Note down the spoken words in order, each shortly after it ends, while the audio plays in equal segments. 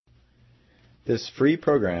This free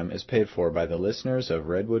program is paid for by the listeners of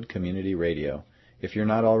Redwood Community Radio. If you're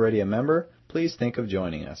not already a member, please think of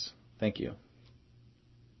joining us. Thank you.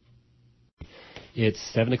 It's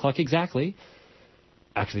 7 o'clock exactly.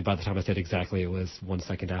 Actually, by the time I said exactly, it was 1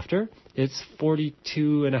 second after. It's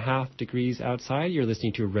 42.5 degrees outside. You're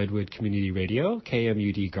listening to Redwood Community Radio,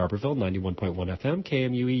 KMUD Garberville, 91.1 FM,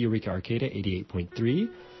 KMUE Eureka Arcata, 88.3,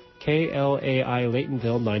 KLAI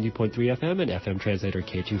Laytonville, 90.3 FM, and FM translator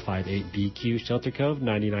K258BQ Shelter Cove,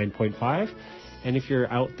 99.5. And if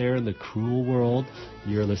you're out there in the cruel world,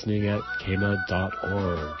 you're listening at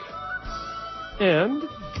kmud.org. And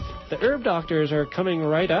the herb doctors are coming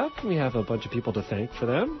right up. We have a bunch of people to thank for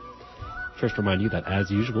them. First, remind you that,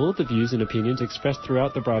 as usual, the views and opinions expressed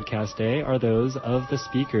throughout the broadcast day are those of the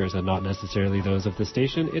speakers and not necessarily those of the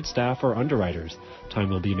station, its staff, or underwriters. Time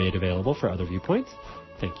will be made available for other viewpoints.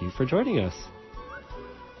 Thank you for joining us.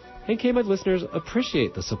 And KMUD listeners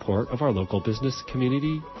appreciate the support of our local business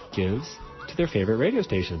community gives to their favorite radio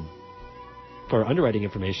station. For underwriting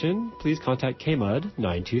information, please contact KMUD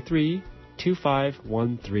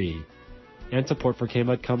 923-2513. And support for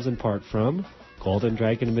KMUD comes in part from Golden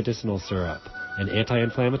Dragon Medicinal Syrup, an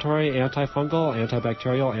anti-inflammatory, antifungal,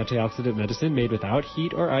 antibacterial, antioxidant medicine made without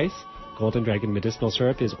heat or ice. Golden Dragon Medicinal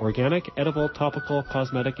Syrup is organic, edible, topical,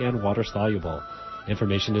 cosmetic, and water-soluble.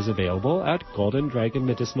 Information is available at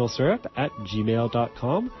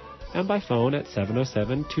goldendragonmedicinalsyrup@gmail.com and by phone at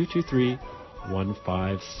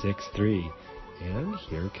 707-223-1563. And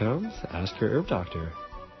here comes Ask Your Herb Doctor.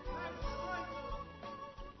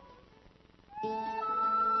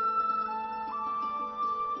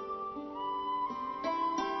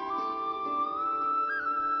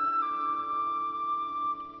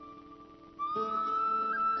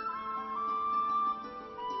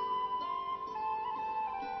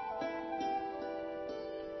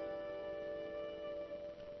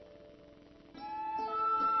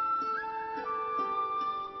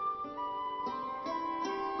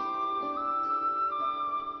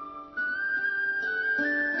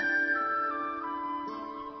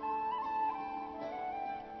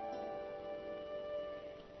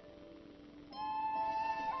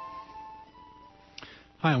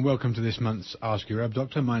 Hi and welcome to this month's Ask Your Herb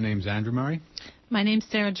Doctor. My name's Andrew Murray. My name's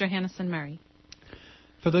Sarah Johannesson Murray.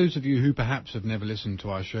 For those of you who perhaps have never listened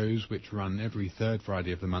to our shows, which run every third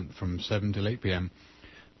Friday of the month from 7 till 8 p.m,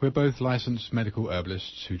 we're both licensed medical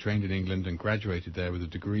herbalists who trained in England and graduated there with a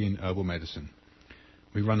degree in herbal medicine.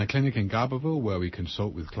 We run a clinic in Garberville where we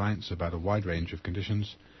consult with clients about a wide range of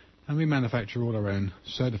conditions, and we manufacture all our own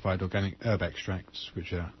certified organic herb extracts,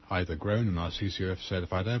 which are either grown on our CCOF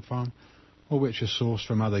certified herb farm or which are sourced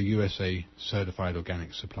from other USA certified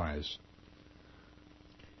organic suppliers.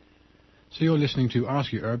 So you're listening to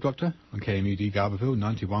Ask Your Herb Doctor on KMUD Garberville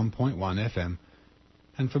 91.1 FM,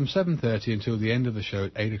 and from 7:30 until the end of the show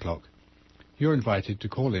at 8 o'clock, you're invited to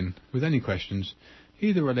call in with any questions,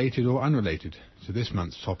 either related or unrelated, to this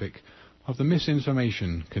month's topic of the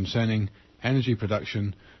misinformation concerning energy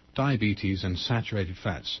production, diabetes and saturated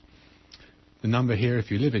fats. The number here,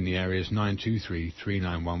 if you live in the area, is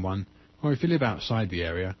 923-3911, or if you live outside the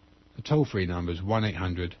area, the toll-free number is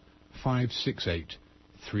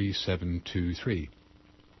 1-800-568-3723.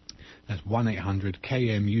 That's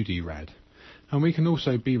 1-800-KMUD-RAD. And we can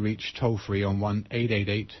also be reached toll-free on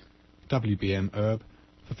 1-888-WBM-HERB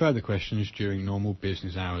for further questions during normal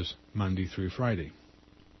business hours, Monday through Friday.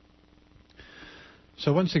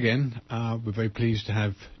 So once again, we're very pleased to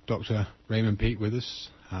have Dr. Raymond Peat with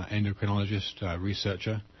us, endocrinologist,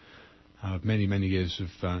 researcher, many, many years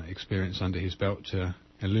of experience under his belt to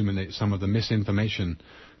illuminate some of the misinformation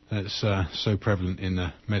that's so prevalent in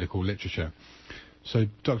the medical literature. So,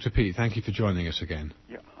 Dr. Peat, thank you for joining us again.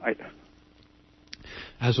 Yeah,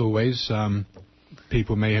 As always,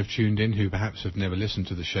 people may have tuned in who perhaps have never listened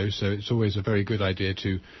to the show, so it's always a very good idea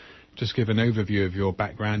to just give an overview of your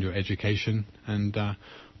background, your education, and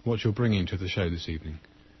what you're bringing to the show this evening.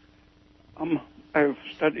 I've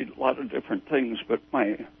studied a lot of different things, but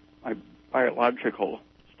my biological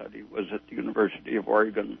study was at the University of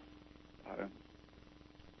Oregon. I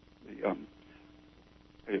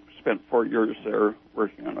spent 4 years there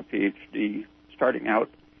working on a PhD, starting out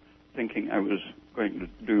thinking I was going to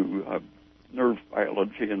do nerve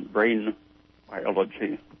biology and brain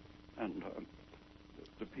biology, and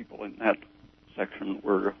the people in that section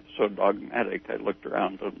were so dogmatic. I looked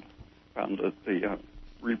around and found that the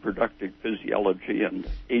reproductive physiology and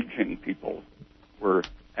aging people were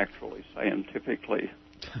actually scientifically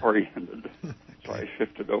oriented. Okay. So I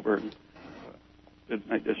shifted over and did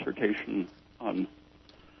my dissertation on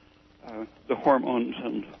the hormones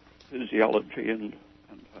and physiology and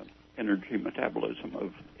energy metabolism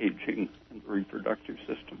of aging and the reproductive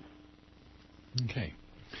system. Okay.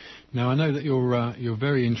 Now, I know that you're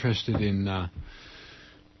very interested in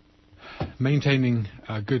maintaining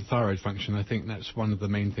good thyroid function. I think that's one of the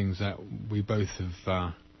main things that we both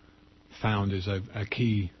have found is a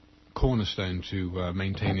key cornerstone to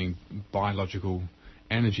maintaining biological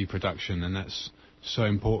energy production, and that's so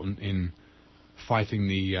important in fighting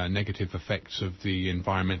the negative effects of the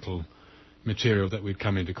environmental material that we'd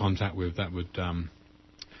come into contact with that would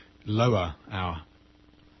lower our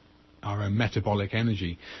own metabolic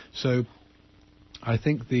energy. So I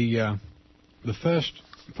think the first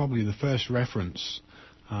reference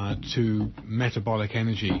to metabolic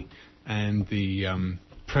energy and the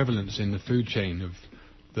prevalence in the food chain of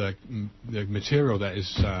the material that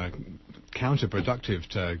is counterproductive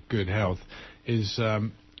to good health is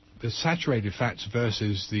the saturated fats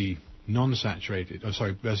versus the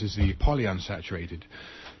versus the polyunsaturated.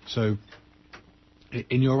 So,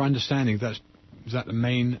 in your understanding, is that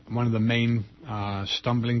one of the main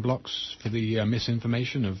stumbling blocks for the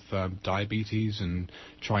misinformation of diabetes and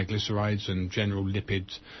triglycerides and general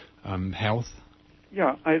lipid health?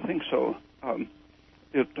 Yeah, I think so.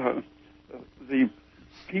 The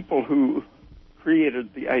people who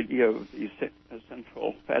created the idea of the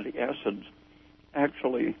essential fatty acids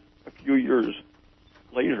actually, a few years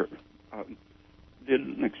later, did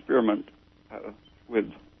an experiment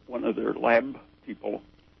with one of their lab people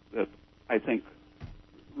that I think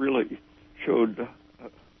really showed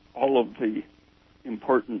all of the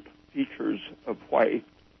important features of why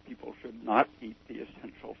people should not eat the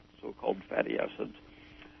essential so-called fatty acids.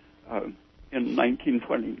 In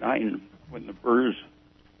 1929, when the Burrs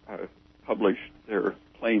published their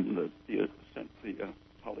claim that the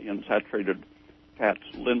polyunsaturated fats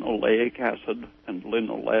linoleic acid and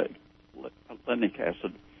linolenic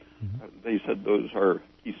acid, they said those are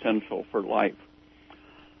essential for life.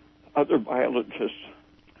 Other biologists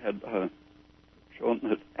had shown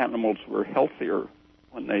that animals were healthier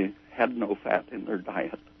when they had no fat in their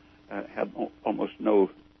diet, had almost no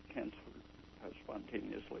cancer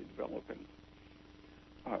spontaneously developing.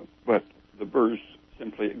 But the Burrs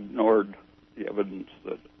simply ignored the evidence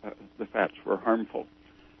that the fats were harmful,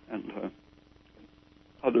 and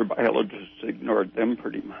other biologists ignored them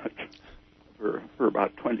pretty much for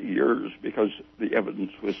about 20 years because the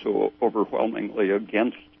evidence was so overwhelmingly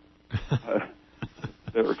against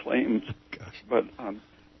their claims. Gosh. But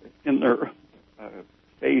in their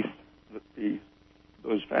faith that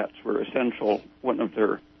those fats were essential, one of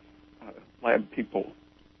their lab people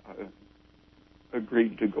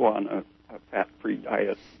agreed to go on a fat-free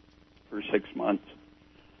diet for 6 months.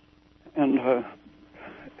 And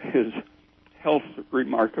his health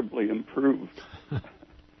remarkably improved.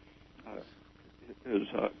 His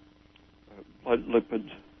blood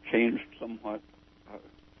lipids changed somewhat.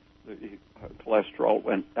 The cholesterol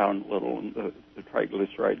went down a little, and the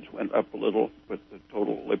triglycerides went up a little, but the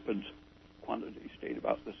total lipids quantity stayed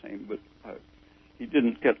about the same. But he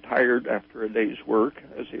didn't get tired after a day's work,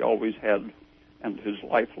 as he always had, and his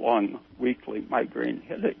lifelong weekly migraine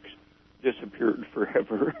headaches disappeared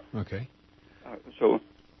forever. Okay. So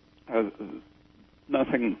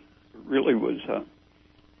nothing really was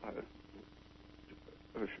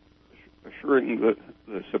assuring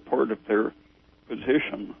the support of their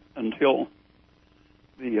position until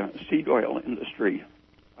the seed oil industry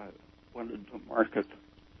wanted to market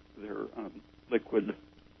their liquid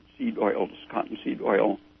seed oils, cottonseed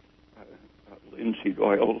oil, linseed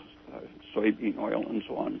oil, soybean oil, and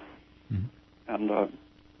so on. Mm-hmm. And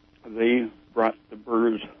they brought the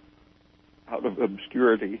Burrs out of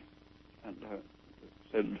obscurity and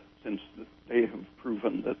said, since they have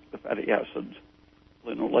proven that the fatty acids,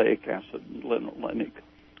 linoleic acid and linolenic,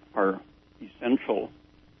 are essential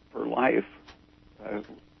for life,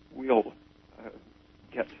 we'll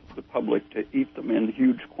get the public to eat them in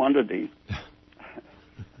huge quantity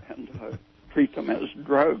and treat them as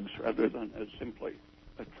drugs rather than as simply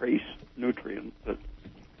a trace nutrient that,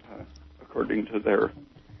 according to their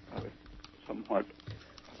somewhat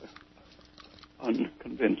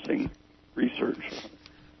unconvincing research,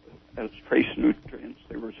 as trace nutrients,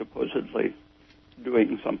 they were supposedly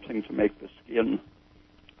doing something to make the skin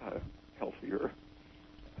healthier.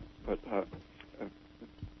 But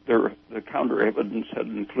the counter evidence had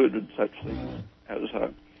included such things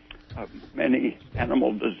as many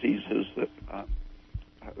animal diseases that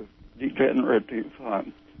degenerative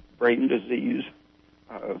brain disease,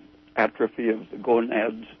 atrophy of the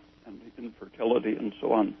gonads, and infertility, and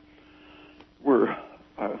so on, were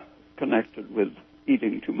connected with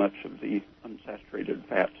eating too much of the unsaturated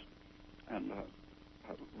fats. And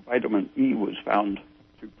vitamin E was found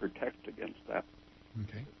to protect against that.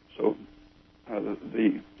 Okay. So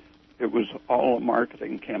it was all a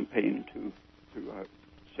marketing campaign to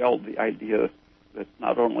sell the idea that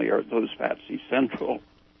not only are those fats essential,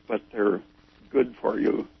 but they're good for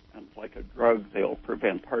you, and like a drug, they'll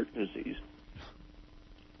prevent heart disease.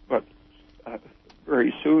 But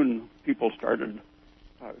very soon, people started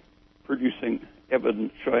producing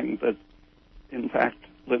evidence showing that, in fact,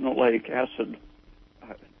 linoleic acid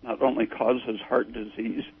not only causes heart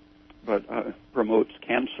disease, but promotes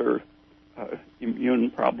cancer, immune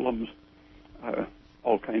problems,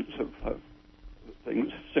 all kinds of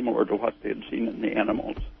things similar to what they had seen in the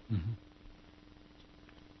animals. Mm-hmm.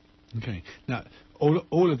 Okay. Now,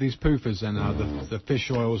 all of these PUFAs then are the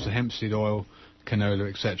fish oils, the hemp seed oil, canola,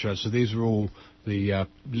 etc. So these are all the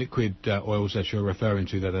liquid oils that you're referring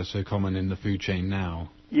to that are so common in the food chain now.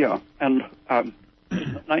 Yeah, and in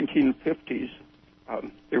the 1950s,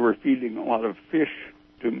 they were feeding a lot of fish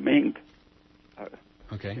to mink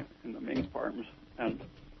in the mink farms, and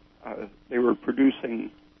they were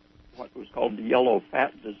producing what was called yellow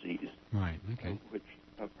fat disease, right? Okay. Which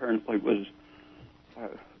apparently was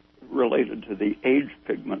related to the age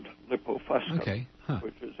pigment lipofuscin,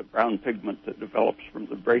 which is a brown pigment that develops from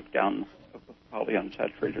the breakdown of the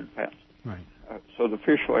polyunsaturated fats. Right. So the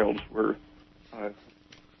fish oils were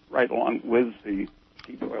right along with the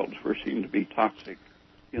seed oils were seen to be toxic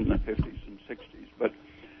in the 50s and 60s. But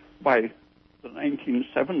by the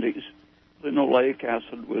 1970s, linoleic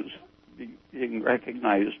acid was being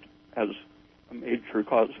recognized as a major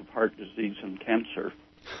cause of heart disease and cancer.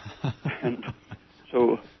 And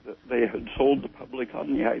so they had sold the public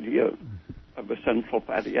on the idea of essential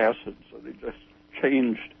fatty acids, so they just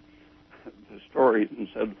changed the story and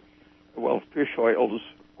said, well, fish oils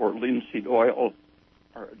or linseed oil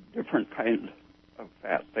are a different kind of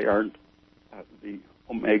fat. They aren't the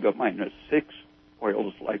omega-6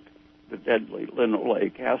 oils like the deadly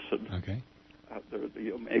linoleic acid. Okay. They're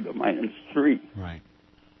the omega-3. Right.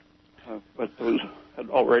 But those had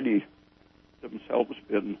already themselves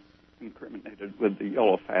been incriminated with the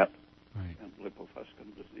yellow fat and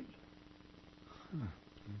lipofuscin disease. Huh.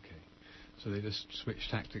 Okay. So they just switched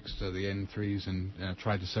tactics to the N3s and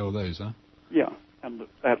tried to sell those, huh? Yeah, and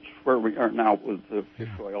that's where we are now with the fish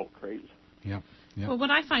oil craze. Yep. Well,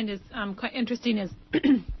 what I find is quite interesting is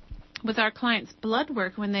with our clients' blood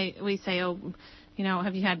work, when we say, oh,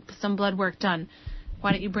 have you had some blood work done?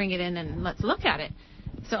 Why don't you bring it in and let's look at it?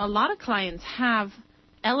 So a lot of clients have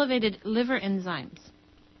elevated liver enzymes.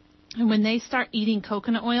 And when they start eating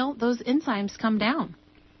coconut oil, those enzymes come down.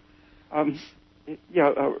 A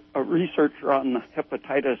researcher on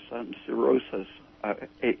hepatitis and cirrhosis,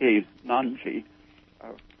 A.A. Nanji,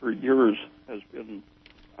 for years has been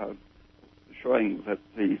showing that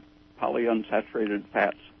the polyunsaturated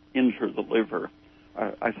fats injure the liver.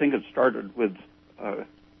 I think it started with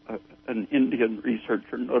an Indian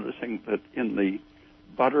researcher noticing that in the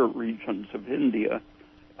butter regions of India,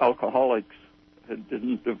 alcoholics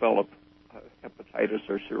didn't develop hepatitis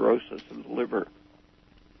or cirrhosis in the liver.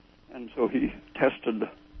 And so he tested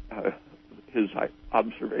his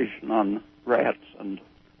observation on rats and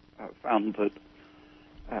found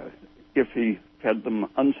that if he fed them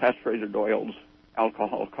unsaturated oils,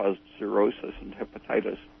 alcohol caused cirrhosis and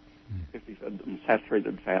hepatitis. If he fed them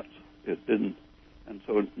saturated fats, it didn't. And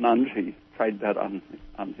so Nanji tried that on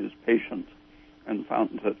his patients and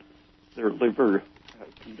found that their liver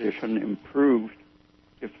condition improved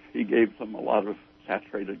if he gave them a lot of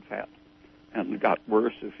saturated fat, and got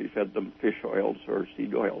worse if he fed them fish oils or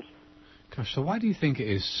seed oils. Gosh, so why do you think it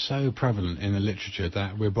is so prevalent in the literature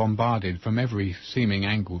that we're bombarded from every seeming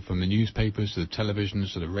angle, from the newspapers to the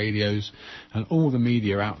televisions to the radios and all the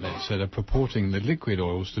media outlets that are purporting the liquid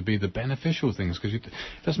oils to be the beneficial things? Because it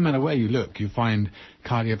doesn't matter where you look, you find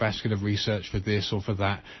cardiovascular research for this or for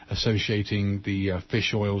that, associating the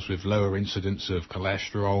fish oils with lower incidence of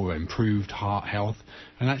cholesterol or improved heart health.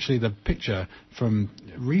 And actually the picture from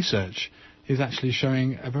research is actually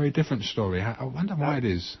showing a very different story. I wonder why it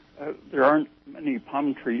is. There aren't many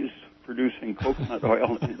palm trees producing coconut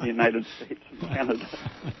oil in the United States and Canada.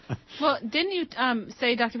 Well, didn't you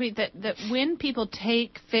say, Dr. Peat, that when people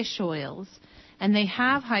take fish oils and they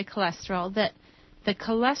have high cholesterol, that the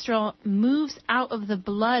cholesterol moves out of the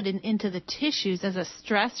blood and into the tissues as a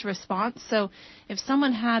stress response? So if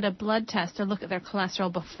someone had a blood test to look at their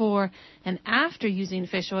cholesterol before and after using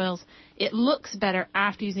fish oils, it looks better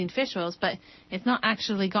after using fish oils, but it's not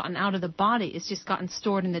actually gotten out of the body. It's just gotten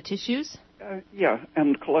stored in the tissues?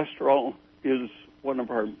 And cholesterol is one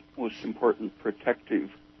of our most important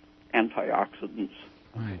protective antioxidants,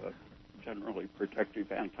 generally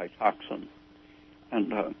protective antitoxin.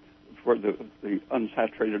 And for the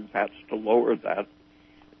unsaturated fats to lower that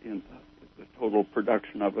in the total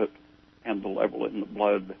production of it and the level in the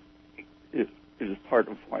blood is part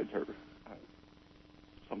of why they're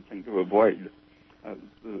something to avoid.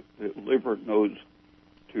 The liver knows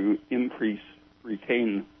to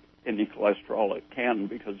retain any cholesterol it can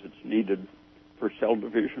because it's needed for cell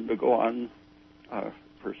division to go on,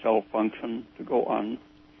 for cell function to go on.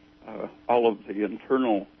 All of the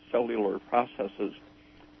internal cellular processes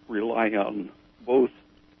rely on both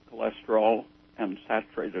cholesterol and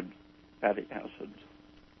saturated fatty acids.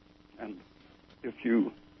 And if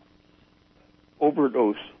you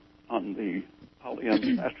overdose on the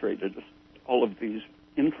polyunsaturated, all of these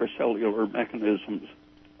intracellular mechanisms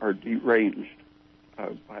are deranged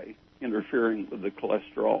by interfering with the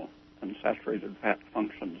cholesterol and saturated fat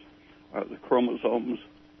functions. The chromosomes,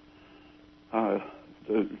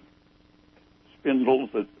 the spindle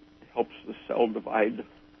that helps the cell divide,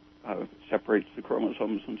 separates the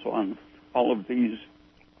chromosomes and so on. All of these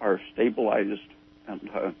are stabilized and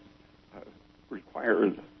require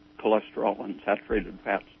the cholesterol and saturated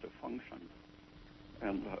fats to function.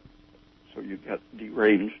 And so you get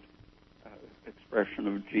deranged expression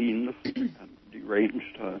of genes and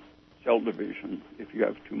deranged cell division if you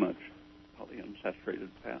have too much polyunsaturated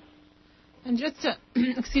fat. And just to,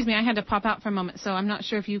 excuse me, I had to pop out for a moment, so I'm not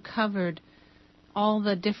sure if you covered all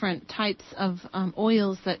the different types of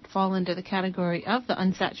oils that fall into the category of the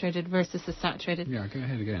unsaturated versus the saturated. Yeah, go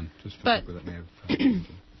ahead again. Just for but people that may have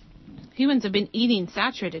humans have been eating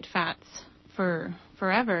saturated fats for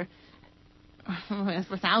forever,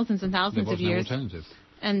 for thousands and thousands of years. There was no alternative.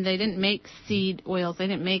 And they didn't make seed oils. They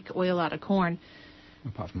didn't make oil out of corn.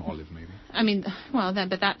 Apart from olive, maybe. I mean, well,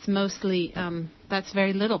 but that's mostly, that's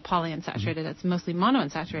very little polyunsaturated. Mm-hmm. That's mostly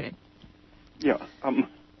monounsaturated. Yeah.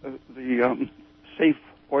 The safe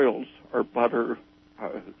oils are butter,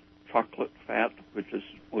 chocolate fat, which is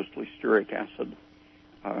mostly stearic acid,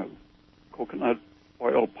 coconut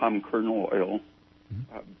oil, palm kernel oil,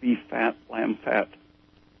 beef fat, lamb fat,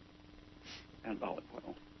 and olive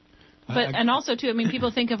oil. But and also too, I mean,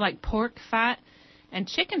 people think of like pork fat and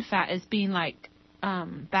chicken fat as being like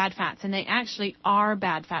bad fats, and they actually are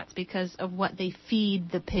bad fats because of what they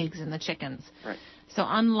feed the pigs and the chickens. Right. So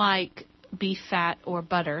unlike beef fat or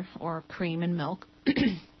butter or cream and milk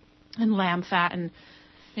and lamb fat and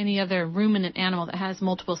any other ruminant animal that has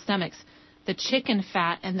multiple stomachs, the chicken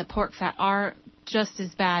fat and the pork fat are just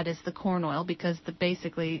as bad as the corn oil because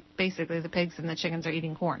basically the pigs and the chickens are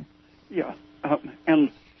eating corn. Yeah,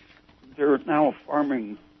 and they're now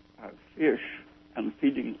farming fish and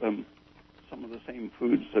feeding them some of the same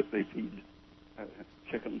foods that they feed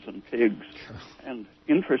chickens and pigs. And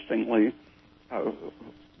interestingly,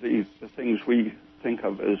 the things we think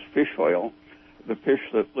of as fish oil, the fish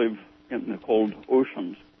that live in the cold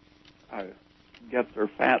oceans get their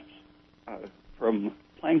fats from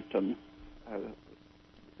plankton.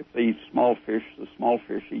 If they eat small fish, the small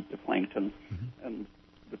fish eat the plankton. Mm-hmm. And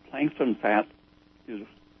the plankton fat is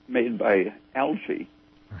made by algae.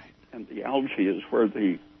 Right. And the algae is where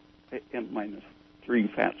the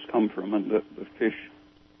N-3 fats come from, and the fish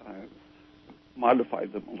modify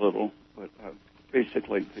them a little, but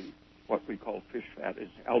basically what we call fish fat is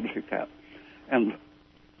algae fat. And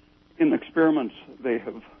in experiments, they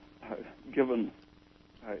have given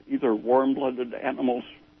either warm-blooded animals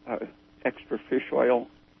extra fish oil,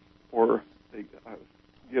 or they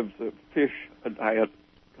give the fish a diet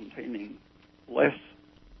containing less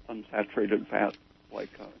unsaturated fat, like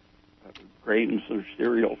grains or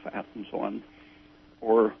cereal fat and so on,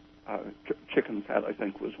 or chicken fat, I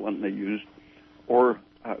think, was one they used, or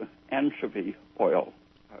anchovy oil,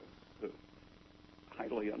 the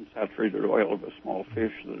highly unsaturated oil of a small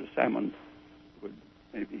fish that a salmon would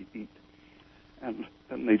maybe eat. And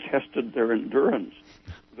then they tested their endurance.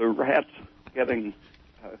 The rats getting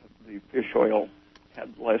the fish oil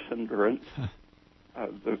had less endurance.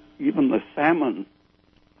 Even the salmon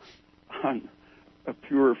on a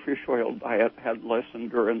pure fish oil diet had less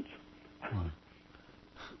endurance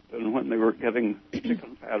than when they were getting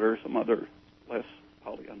chicken fat or some other less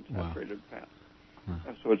polyunsaturated fat.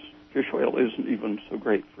 So fish oil isn't even so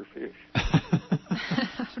great for fish.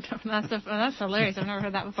 That's hilarious. I've never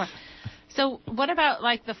heard that before. So what about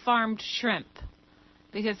like the farmed shrimp?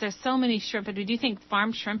 Because there's so many shrimp. But do you think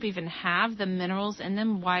farmed shrimp even have the minerals in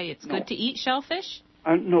them? Why it's good to eat shellfish?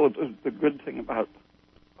 No, the good thing about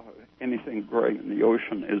anything growing in the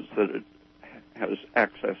ocean is that it has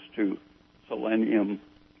access to selenium,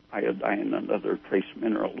 iodine, and other trace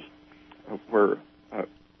minerals, where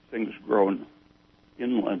things grown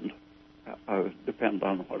inland depend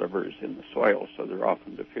on whatever is in the soil, so they're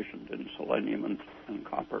often deficient in selenium and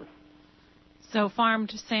copper. So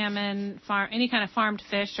farmed salmon, any kind of farmed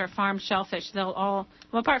fish or farmed shellfish, they'll all,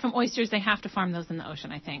 well, apart from oysters, they have to farm those in the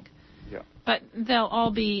ocean, I think. Yeah. But they'll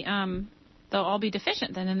all be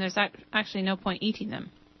deficient then, and there's actually no point eating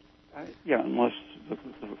them. Yeah, unless the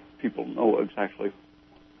people know exactly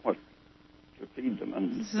what to feed them,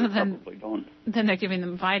 and So they then, probably don't. Then they're giving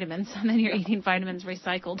them vitamins, and then you're eating vitamins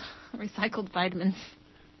recycled vitamins.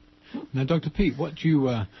 Now, Dr. Peat, what you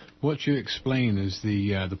explain as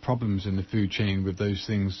the problems in the food chain with those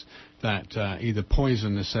things that either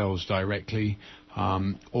poison the cells directly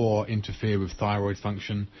or interfere with thyroid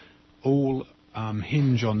function, all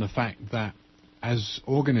hinge on the fact that as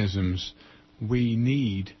organisms we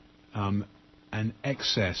need an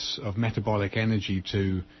excess of metabolic energy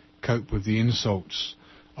to cope with the insults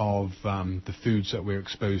of the foods that we're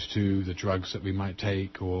exposed to, the drugs that we might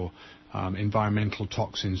take, or environmental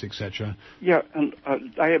toxins, etc. Yeah, and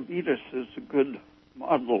diabetes is a good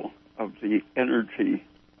model of the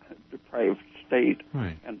energy-deprived state.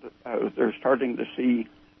 Right. And they're starting to see,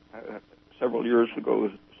 several years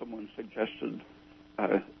ago, someone suggested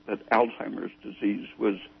that Alzheimer's disease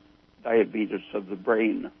was diabetes of the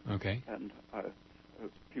brain. Okay. And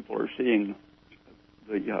people are seeing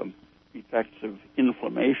the effects of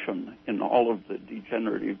inflammation in all of the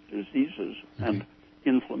degenerative diseases. Okay. And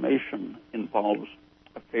inflammation involves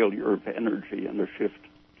a failure of energy and a shift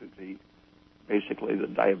to basically the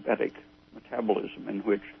diabetic metabolism, in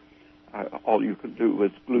which all you can do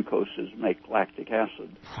with glucose is make lactic acid.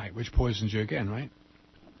 Right, which poisons you again, right?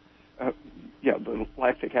 Yeah, the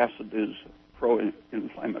lactic acid is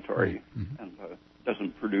pro-inflammatory. Right. Mm-hmm. And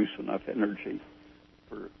doesn't produce enough energy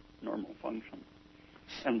for normal function.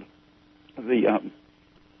 And the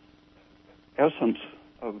essence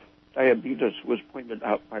of diabetes was pointed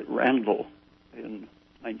out by Randall in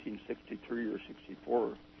 1963 or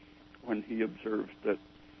 64, when he observed that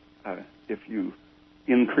if you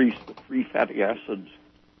increase the free fatty acids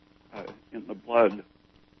in the blood,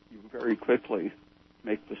 you very quickly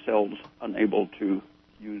make the cells unable to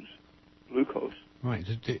use glucose. Right.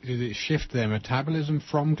 Did it shift their metabolism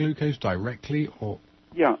from glucose directly, or?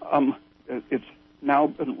 Yeah, it's now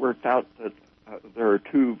been worked out that there are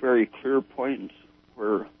two very clear points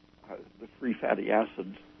where the free fatty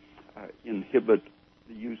acids inhibit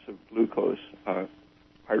the use of glucose,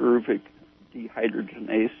 pyruvic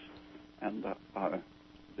dehydrogenase, and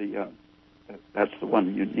that's the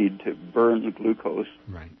one you need to burn the glucose.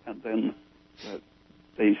 Right. And then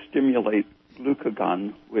they stimulate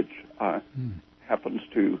glucagon, which happens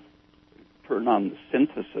to turn on the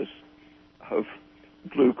synthesis of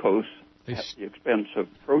glucose at the expense of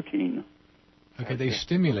protein. Okay, they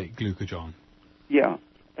stimulate glucagon. Yeah,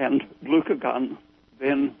 and glucagon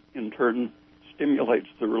then, in turn, stimulates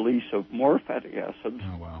the release of more fatty acids.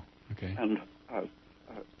 Oh, wow. Okay. And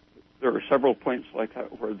there are several points like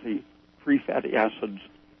that where the free fatty acids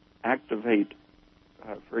activate,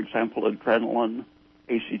 for example, adrenaline,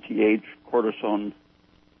 ACTH, cortisone,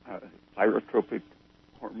 thyrotropic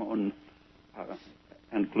hormone,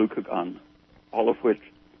 and glucagon, all of which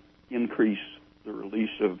increase the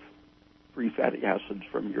release of free fatty acids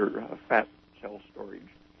from your fat cell storage.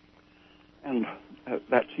 And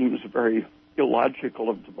that seems very illogical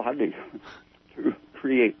of the body to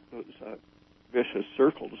create those vicious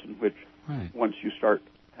circles in which once you start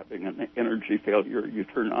having an energy failure, you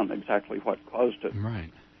turn on exactly what caused it. Right.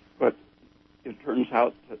 But it turns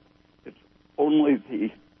out that it's only the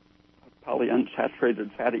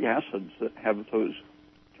polyunsaturated fatty acids that have those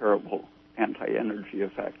terrible anti-energy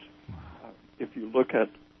effects. Wow. If you look at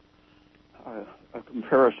a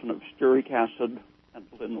comparison of stearic acid and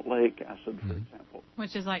linoleic acid, for example.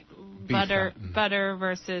 Which is like butter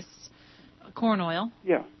versus corn oil.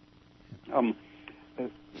 Yeah.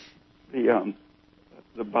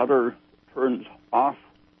 The butter turns off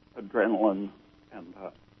adrenaline and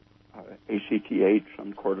ACTH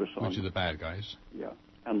and cortisone. Which are the bad guys. Yeah.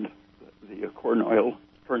 And the corn oil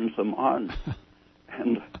turns them on.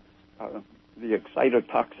 And the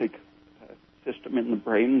excitotoxic system in the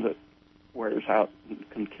brain that wears out and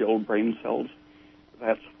can kill brain cells,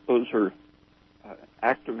 those are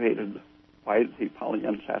activated by the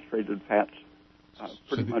polyunsaturated fats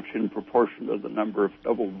pretty much in proportion to the number of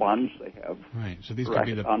double bonds they have. Right. So these could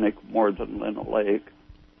be more than linoleic.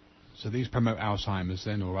 So these promote Alzheimer's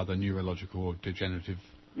then, or other neurological or degenerative.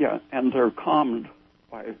 Yeah, and they're calmed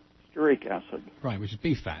by stearic acid. Right, which is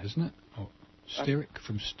beef fat, isn't it? Or stearic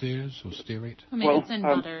from steers or stearate? I mean, it's in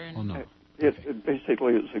butter. Or not? It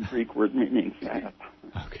basically is a Greek word meaning fat.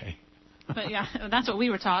 Okay. But yeah, that's what we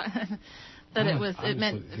were taught. That it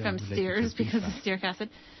meant from steers because of stearic acid.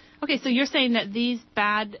 Okay, so you're saying that these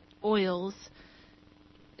bad oils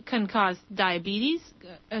can cause diabetes,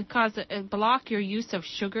 block your use of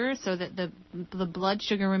sugar so that the blood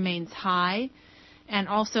sugar remains high, and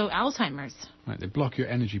also Alzheimer's. Right, they block your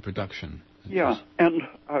energy production. Yeah, and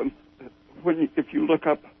if you look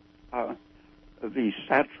up the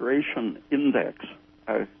saturation index,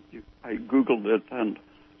 I Googled it and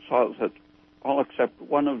saw that all except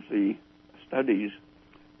one of the studies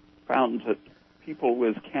found that people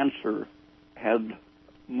with cancer had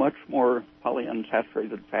much more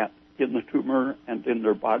polyunsaturated fat in the tumor and in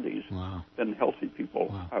their bodies than healthy people.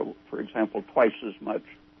 Wow. For example, twice as much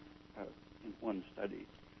in one study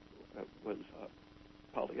was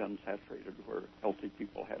polyunsaturated, where healthy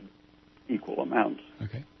people had equal amounts.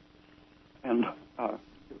 Okay. And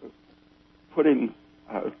putting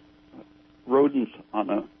rodents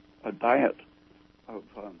on a diet of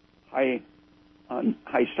high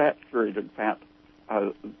saturated fat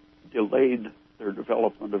delayed their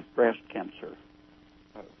development of breast cancer,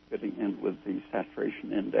 fitting in with the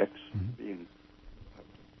saturation index being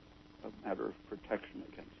a matter of protection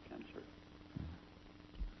against cancer.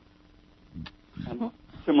 And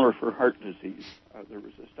similar for heart disease, there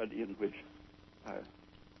was a study in which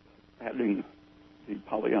adding the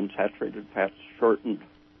polyunsaturated fats shortened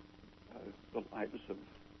the lives of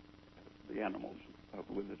the animals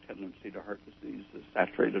with a tendency to heart disease. The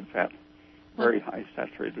saturated fat, very high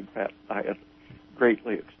saturated fat diet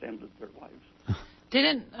greatly extended their lives.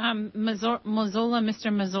 Didn't Mr.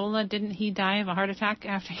 Mazzola, didn't he die of a heart attack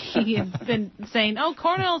after he had been saying, oh,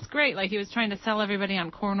 corn oil's great, like he was trying to sell everybody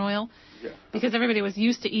on corn oil? Yeah. Because everybody was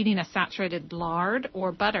used to eating a saturated lard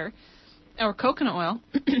or butter or coconut oil,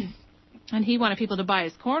 and he wanted people to buy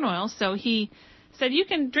his corn oil, so he said, you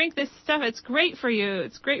can drink this stuff, it's great for you,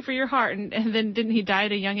 it's great for your heart, and then didn't he die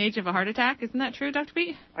at a young age of a heart attack? Isn't that true, Dr.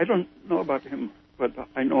 Peat? I don't know about him, but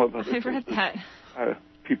I know about I've read that.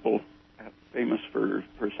 People famous for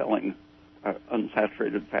selling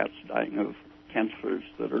unsaturated fats dying of cancers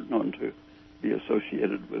that are known to be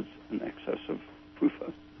associated with an excess of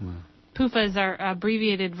PUFA. Wow. PUFA is our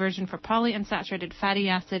abbreviated version for polyunsaturated fatty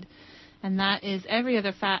acid, and that is every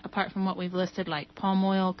other fat apart from what we've listed, like palm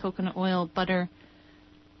oil, coconut oil, butter,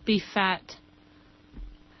 beef fat,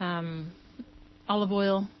 olive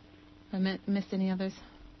oil. I missed any others?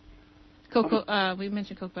 We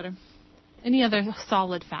mentioned cocoa butter. Any other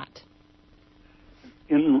solid fat?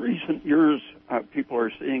 In recent years, people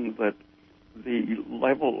are seeing that the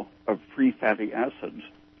level of free fatty acids,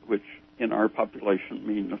 which in our population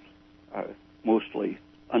mean mostly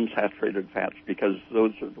unsaturated fats, because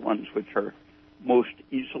those are the ones which are most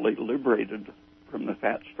easily liberated from the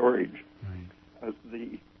fat storage. Right.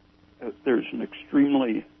 There's an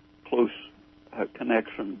extremely close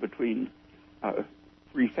connection between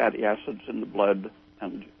free fatty acids in the blood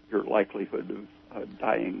and your likelihood of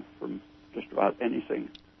dying from just about anything.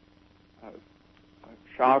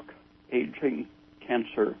 Shock, aging,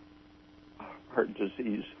 cancer, heart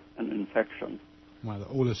disease, and infection. Well, they're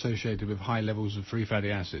all associated with high levels of free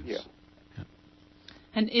fatty acids. Yeah.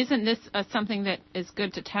 And isn't this something that is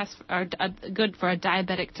good to test, or good for a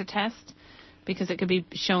diabetic to test? Because it could be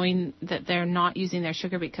showing that they're not using their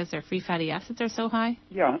sugar because their free fatty acids are so high?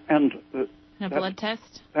 Yeah, and in a blood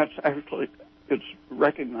test? That's actually, it's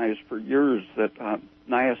recognized for years that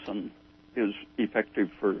niacin is effective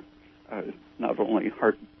for not only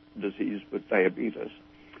heart disease but diabetes,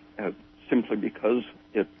 simply because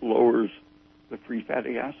it lowers the free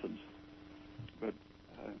fatty acids. But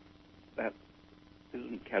that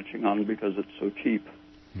isn't catching on because it's so cheap.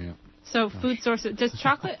 Yeah. So food sources, does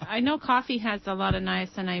chocolate, I know coffee has a lot of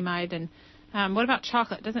niacinamide, and what about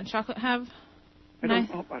chocolate? Doesn't chocolate have? I don't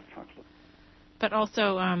know about chocolate. But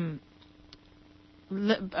also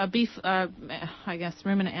beef, I guess,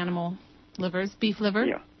 ruminant animal livers, beef liver?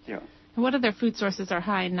 Yeah. And what other food sources are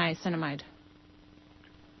high in niacinamide?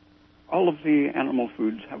 All of the animal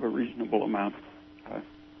foods have a reasonable amount.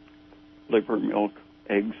 Liver, milk,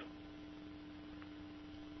 eggs.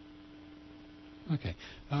 Okay.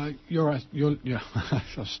 I'll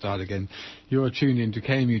start again. You're tuned in to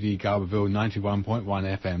KMUD Garberville 91.1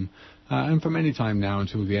 FM. And from any time now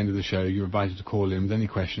until the end of the show, you're invited to call in with any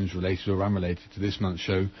questions related or unrelated to this month's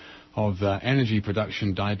show of energy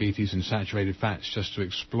production, diabetes and saturated fats, just to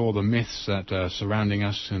explore the myths that are surrounding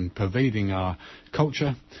us and pervading our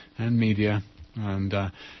culture and media. And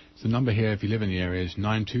the number here, if you live in the area, is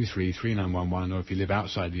 923-3911, or if you live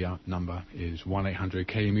outside the number, is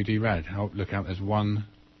 1-800-KMUD-RAD. Look out, there's one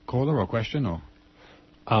caller or question, or?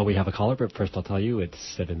 We have a caller, but first I'll tell you it's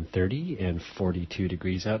 7:30 and 42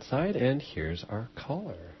 degrees outside, and here's our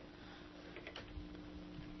caller.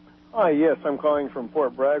 Hi, yes, I'm calling from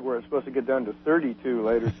Fort Bragg, where it's supposed to get down to 32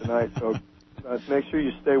 later tonight, so make sure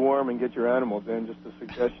you stay warm and get your animals in. Just a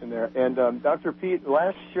suggestion there. And Dr. Peat,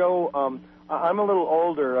 last show, I'm a little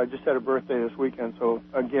older. I just had a birthday this weekend, so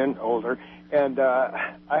again older. And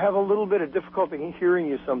I have a little bit of difficulty hearing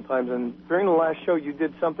you sometimes. And during the last show, you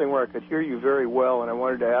did something where I could hear you very well, and I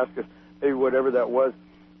wanted to ask if maybe whatever that was,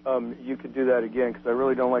 you could do that again, because I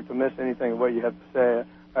really don't like to miss anything of what you have to say.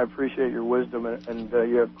 I appreciate your wisdom, and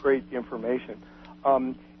you have great information.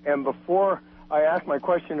 And before I ask my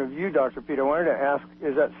question of you, Dr. Peat, I wanted to ask,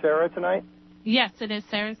 is that Sarah tonight? Yes, it is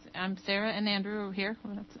Sarah. I'm Sarah, and Andrew are here.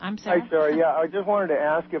 I'm Sarah. Hi, Sarah. Yeah, I just wanted to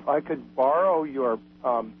ask if I could borrow your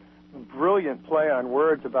brilliant play on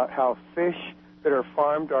words about how fish that are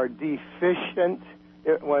farmed are deficient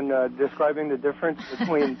when describing the difference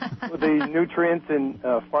between the nutrients in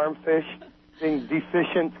farm fish being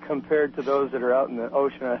deficient compared to those that are out in the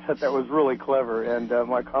ocean. I thought that was really clever, and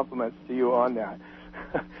my compliments to you on that.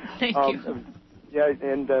 Thank you. Yeah,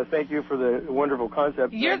 and thank you for the wonderful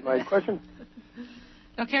concept. My question.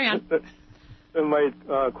 Oh, carry on. My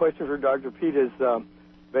question for Dr. Peat is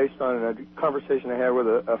based on a conversation I had with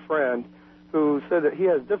a friend who said that he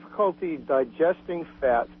has difficulty digesting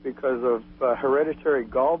fats because of hereditary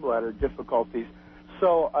gallbladder difficulties.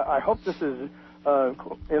 So I hope this is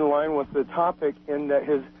in line with the topic, in that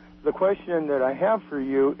the question that I have for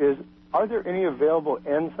you is, are there any available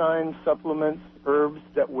enzymes, supplements, herbs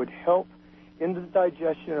that would help in the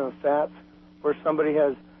digestion of fats where somebody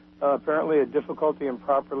has apparently a difficulty in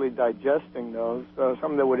properly digesting those,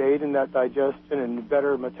 something that would aid in that digestion and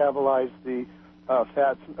better metabolize the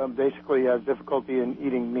fats, basically has difficulty in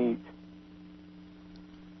eating meat,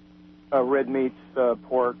 red meats,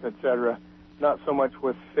 pork, etc. Not so much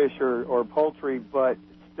with fish or poultry, but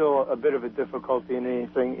still a bit of a difficulty in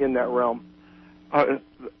anything in that realm.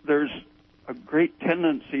 There's a great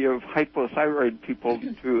tendency of hypothyroid people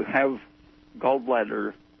to have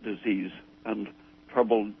gallbladder disease and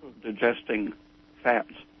trouble digesting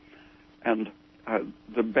fats. And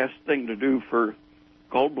the best thing to do for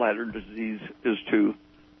gallbladder disease is to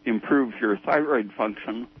improve your thyroid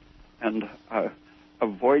function, and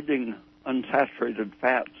avoiding unsaturated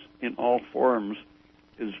fats in all forms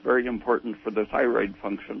is very important for the thyroid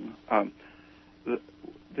function.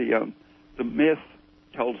 The myth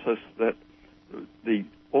tells us that the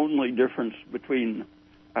only difference between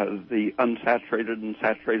the unsaturated and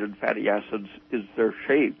saturated fatty acids is their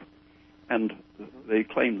shape, and they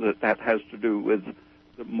claim that has to do with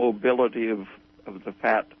the mobility of the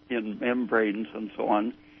fat in membranes and so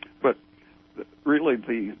on. But really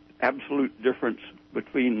the absolute difference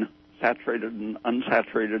between saturated and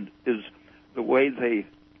unsaturated is the way they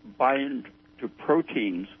bind to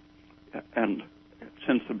proteins. And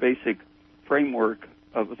since the basic framework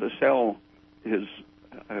of the cell is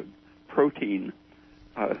protein,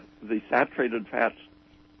 the saturated fats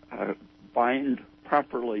bind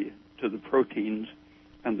properly to the proteins,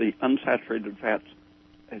 and the unsaturated fats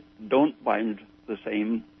don't bind the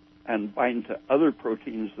same and bind to other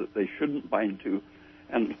proteins that they shouldn't bind to.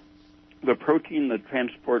 And the protein that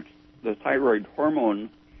transports the thyroid hormone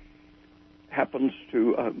happens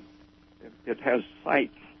to, it has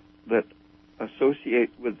sites that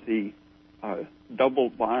associate with the double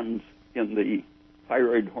bonds in the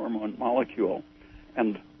thyroid hormone molecule,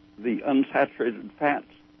 and the unsaturated fats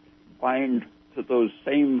bind to those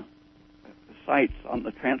same sites on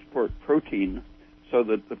the transport protein, so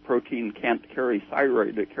that the protein can't carry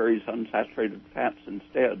thyroid, it carries unsaturated fats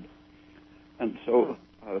instead. And so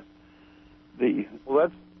Well,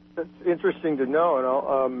 that's interesting to know, and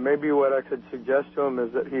I'll, maybe what I could suggest to him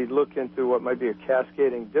is that he look into what might be a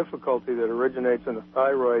cascading difficulty that originates in the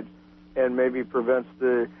thyroid and maybe prevents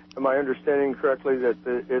am I understanding correctly that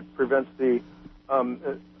it prevents the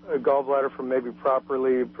gallbladder from maybe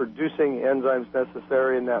properly producing enzymes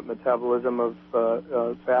necessary in that metabolism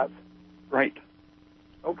of fats? Right.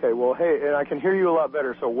 Okay, well, hey, and I can hear you a lot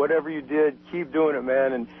better, so whatever you did, keep doing it,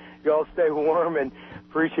 man, and you all stay warm, and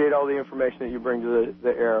appreciate all the information that you bring to the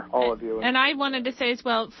air, all of you. And I wanted to say as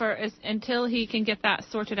well, until he can get that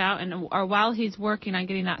sorted out, or while he's working on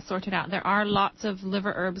getting that sorted out, there are lots of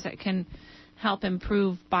liver herbs that can help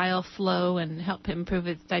improve bile flow and help improve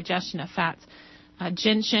its digestion of fats.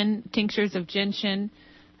 Gentian, tinctures of gentian,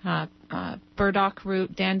 burdock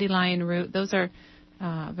root, dandelion root, those are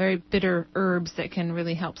very bitter herbs that can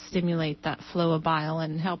really help stimulate that flow of bile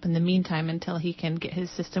and help in the meantime until he can get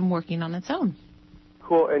his system working on its own.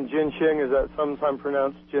 Cool. And ginseng, is that sometimes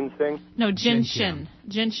pronounced ginseng? No, gentian.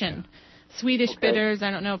 Gentian. Swedish bitters.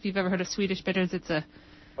 I don't know if you've ever heard of Swedish bitters. It's a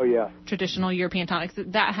traditional European tonic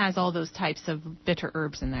that has all those types of bitter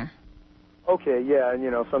herbs in there. Okay, yeah, and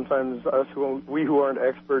sometimes we who aren't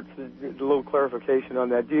experts, a little clarification on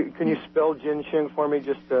that. Can you spell ginseng for me,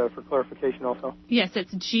 just for clarification also? Yes,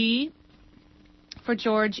 it's G for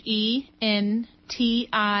George, Entiin.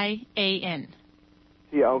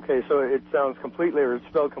 Yeah, okay, so it sounds it's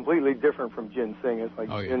spelled completely different from ginseng. It's like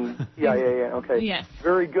Tian. Okay. Yes.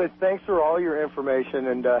 Very good. Thanks for all your information,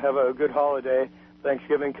 and have a good holiday.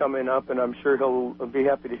 Thanksgiving coming up, and I'm sure he'll be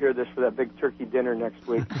happy to hear this for that big turkey dinner next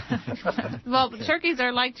week. Well, turkeys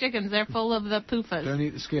are like chickens. They're full of the poofas. Don't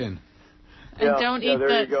eat the skin. And don't eat the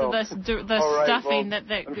right, stuffing that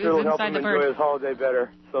I'm goes sure it'll help inside him the enjoy bird. his holiday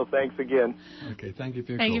better. So thanks again. Okay, thank you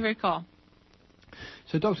for your Thank call. you for your call.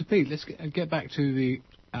 So, Dr. Peat, let's get back to the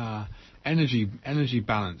energy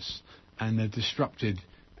balance and the disruptive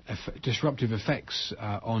effects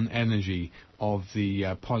on energy of the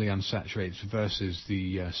polyunsaturated versus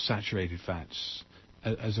the saturated fats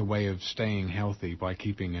as a way of staying healthy by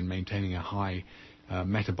keeping and maintaining a high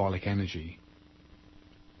metabolic energy.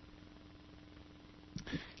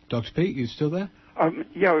 Dr. Peat, you still there?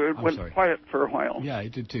 Yeah, it went quiet for a while. Yeah,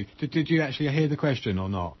 it did too. Did you actually hear the question or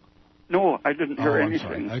not? No, I didn't hear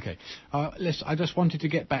anything. I'm sorry. Okay. I just wanted to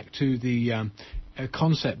get back to the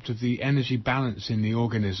concept of the energy balance in the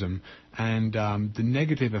organism and the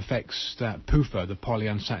negative effects that PUFA, the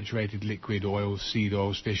polyunsaturated liquid oils, seed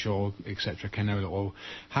oils, fish oil, etc., canola oil,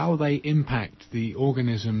 how they impact the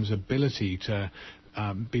organism's ability to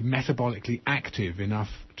be metabolically active enough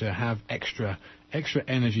to have extra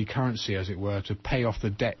energy currency, as it were, to pay off the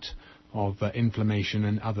debt of inflammation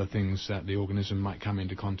and other things that the organism might come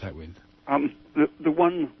into contact with. The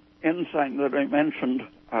one enzyme that I mentioned,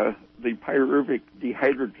 the pyruvic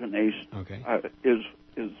dehydrogenase,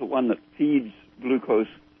 is the one that feeds glucose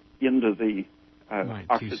into the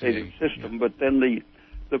oxidative system. Yeah. But then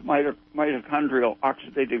the mitochondrial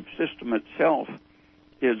oxidative system itself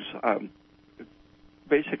is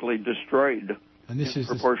basically destroyed in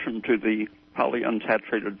proportion to the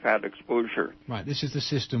polyunsaturated fat exposure. Right, this is the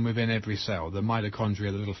system within every cell, the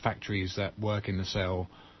mitochondria, the little factories that work in the cell.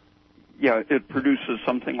 Yeah, it produces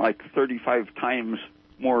something like 35 times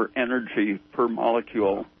more energy per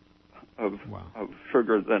molecule of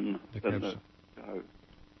sugar than the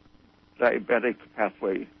diabetic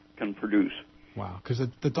pathway can produce. Wow, because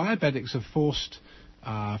the diabetics are forced,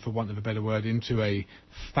 for want of a better word, into a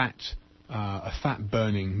fat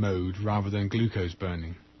burning mode rather than glucose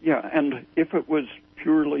burning. Yeah, and if it was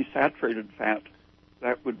purely saturated fat,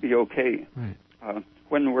 that would be okay. Right.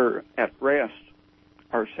 When we're at rest,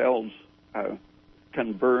 our cells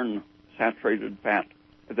can burn saturated fat.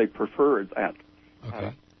 They prefer that.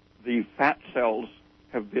 Okay. The fat cells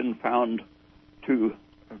have been found to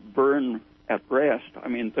burn at rest. I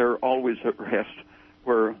mean, they're always at rest,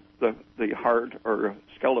 where the heart or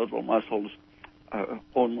skeletal muscles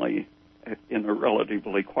only in a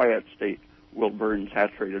relatively quiet state will burn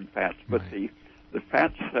saturated fats. But the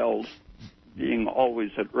fat cells, being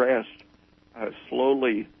always at rest,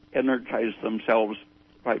 slowly energize themselves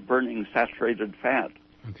by burning saturated fat.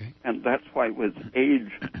 Okay. And that's why with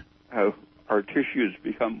age, our tissues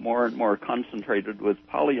become more and more concentrated with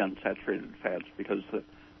polyunsaturated fats, because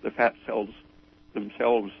the fat cells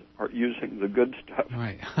themselves are using the good stuff.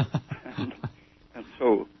 Right. and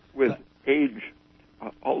so with age,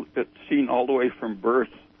 it's seen all the way from birth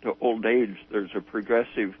to old age, there's a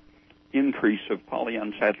progressive increase of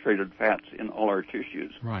polyunsaturated fats in all our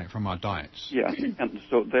tissues. Right, from our diets. Yeah, and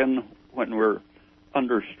so then when we're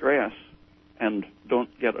under stress and don't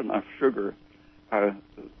get enough sugar,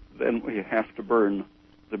 then we have to burn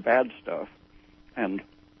the bad stuff. And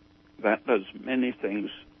that does many things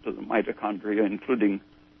to the mitochondria, including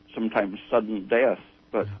sometimes sudden death.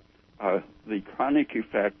 But the chronic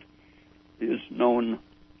effect is known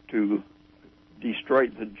to destroy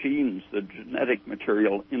the genes, the genetic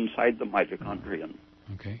material inside the mitochondrion.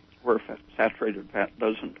 Okay. Where saturated fat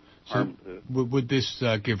doesn't harm the... Would this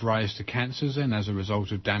give rise to cancers then as a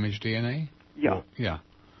result of damaged DNA? Yeah. Yeah.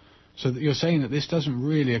 So you're saying that this doesn't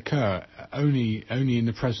really occur only in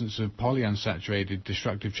the presence of polyunsaturated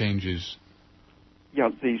destructive changes? Yeah,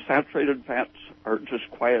 the saturated fats are just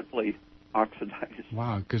quietly oxidized.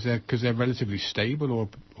 Wow, because they're relatively stable,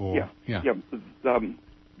 or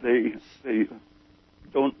they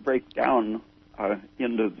don't break down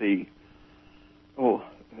into the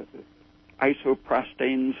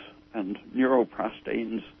isoprostanes, and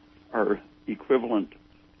neuroprostanes are equivalent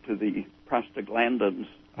to the prostaglandins.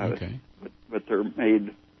 But they're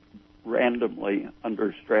made randomly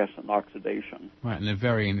under stress and oxidation. Right, and they're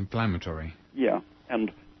very inflammatory. Yeah,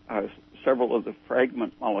 and several of the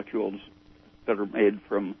fragment molecules that are made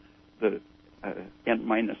from the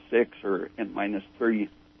N-6 or N-3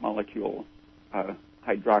 molecule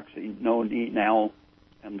hydroxynonenal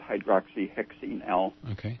and hydroxyhexenal.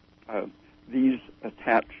 Okay. These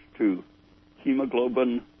attach to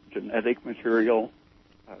hemoglobin, genetic material,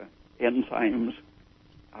 enzymes,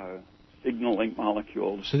 signaling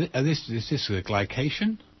molecules. So is this a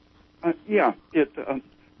glycation? Yeah.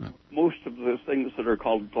 Most of the things that are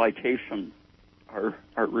called glycation are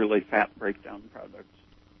really fat breakdown products.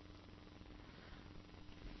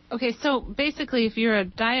 Okay, so basically if you're a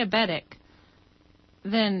diabetic,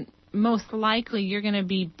 then most likely you're going to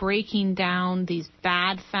be breaking down these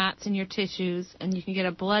bad fats in your tissues, and you can get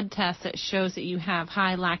a blood test that shows that you have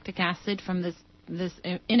high lactic acid from this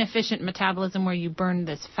inefficient metabolism where you burn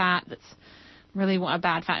this fat that's really a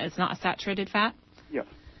bad fat. It's not a saturated fat. Yeah.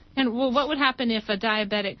 And what would happen if a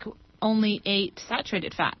diabetic only ate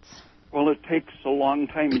saturated fats? Well, it takes a long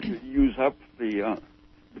time to use up the,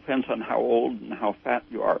 depends on how old and how fat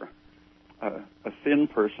you are. A thin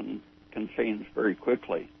person can change very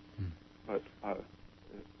quickly. But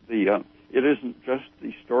it isn't just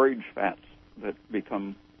the storage fats that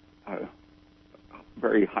become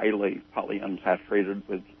very highly polyunsaturated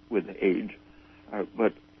with age,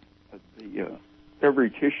 but every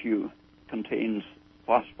tissue contains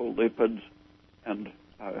phospholipids and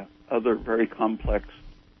other very complex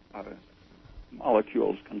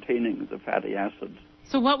molecules containing the fatty acids.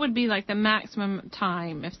 So what would be like the maximum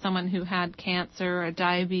time if someone who had cancer or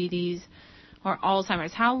diabetes or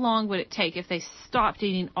Alzheimer's, how long would it take if they stopped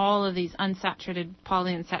eating all of these unsaturated,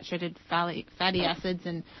 polyunsaturated fatty acids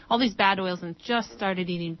and all these bad oils and just started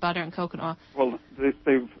eating butter and coconut oil? Well,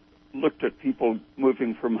 they've looked at people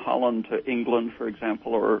moving from Holland to England, for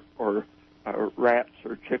example, or rats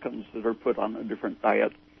or chickens that are put on a different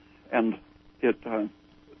diet, and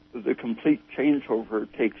the complete changeover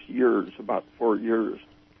takes years, about 4 years.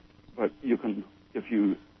 But you can, if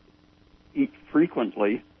you eat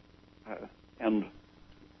frequently and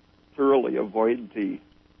thoroughly avoid the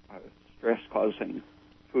stress-causing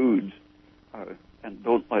foods and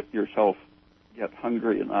don't let yourself get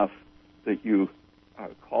hungry enough that you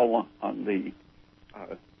call on the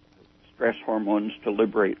stress hormones to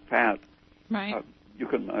liberate fat, right. You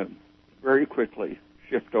can very quickly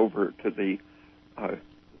shift over to the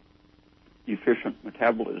efficient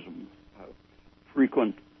metabolism,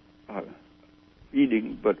 frequent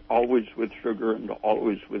feeding, but always with sugar and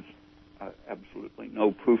always with absolutely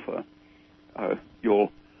no PUFA.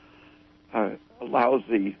 You'll allow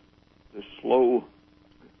the slow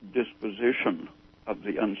disposition of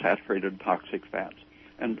the unsaturated toxic fats.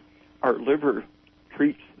 And our liver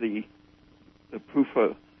treats the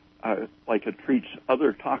PUFA like it treats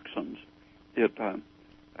other toxins.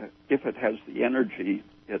 If it has the energy,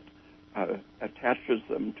 it attaches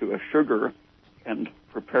them to a sugar and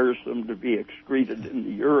prepares them to be excreted in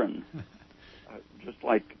the urine, just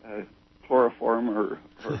like chloroform or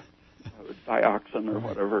dioxin or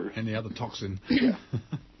whatever. Any other toxin. Yeah.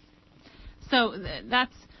 So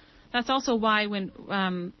that's also why when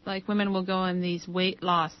like women will go on these weight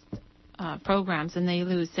loss programs and they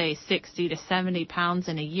lose, say, 60 to 70 pounds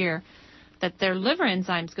in a year, that their liver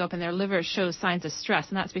enzymes go up and their liver shows signs of stress,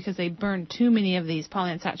 and that's because they burn too many of these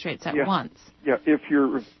polyunsaturates at once. Yeah, if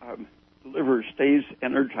your liver stays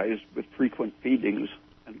energized with frequent feedings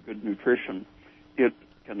and good nutrition, it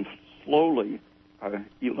can slowly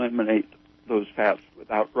eliminate those fats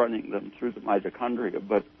without running them through the mitochondria.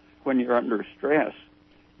 But when you're under stress,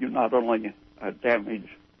 you not only damage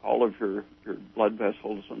all of your blood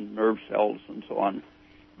vessels and nerve cells and so on,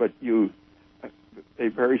 but they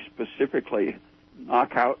very specifically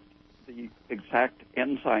knock out the exact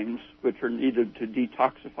enzymes which are needed to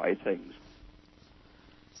detoxify things.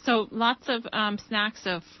 So lots of snacks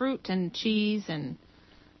of fruit and cheese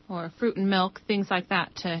or fruit and milk, things like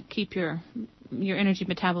that, to keep your energy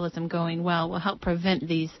metabolism going well will help prevent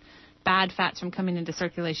these bad fats from coming into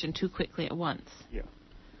circulation too quickly at once. Yeah.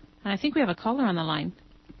 And I think we have a caller on the line.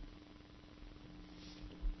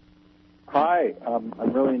 Hi,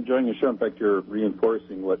 I'm really enjoying your show. In fact, you're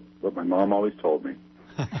reinforcing what my mom always told me.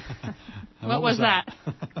 What was that?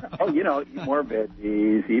 Oh, eat more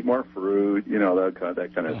veggies, eat more fruit,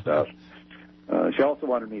 that kind of stuff. She also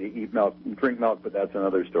wanted me to eat milk, drink milk, but that's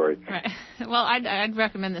another story. Right. Well, I'd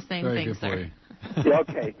recommend the same Very thing, good sir. for you. Yeah,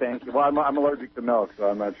 okay, thank you. Well, I'm allergic to milk, so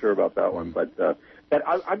I'm not sure about that one. But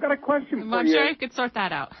I've got a question Well, for I'm you. sure I could sort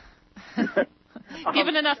that out.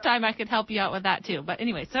 Given enough time, I could help you out with that too. But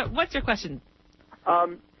anyway, so what's your question?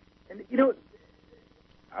 There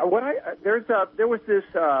was this,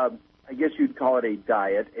 I guess you'd call it a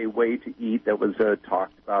diet, a way to eat that was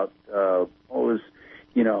talked about.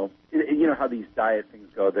 you know how these diet things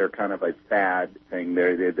go. They're kind of a fad thing.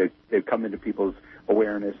 They've come into people's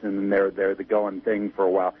awareness, and they're the going thing for a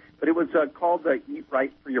while. But it was called the Eat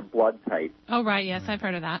Right for Your Blood Type. Oh, right. Yes, I've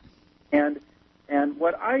heard of that. And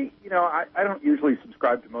what I don't usually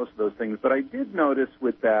subscribe to most of those things, but I did notice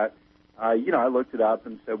with that, I looked it up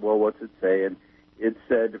and said, well, what's it say? And it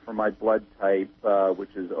said for my blood type,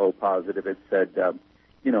 which is O positive, it said,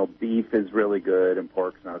 beef is really good and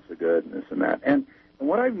pork's not so good and this and that. And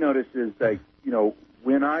what I've noticed is that,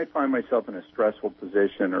 when I find myself in a stressful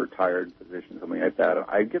position or tired position, something like that,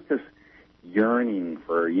 I get this yearning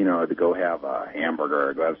for, to go have a hamburger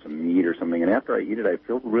or go have some meat or something. And after I eat it, I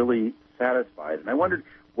feel really satisfied. And I wondered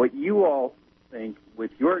what you all think,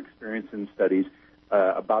 with your experience in studies,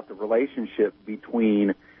 about the relationship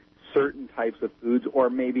between certain types of foods, or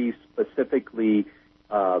maybe specifically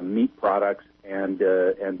meat products and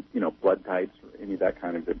blood types, or any of that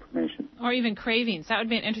kind of information. Or even cravings. That would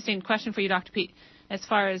be an interesting question for you, Dr. Peat, as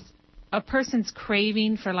far as a person's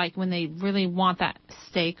craving for, like, when they really want that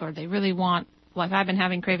steak, or they really want, like I've been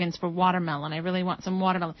having cravings for watermelon. I really want some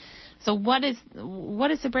watermelon. So what is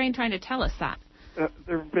the brain trying to tell us that?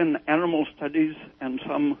 There have been animal studies and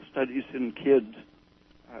some studies in kids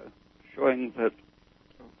showing that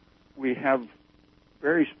we have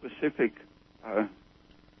very specific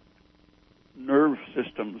nerve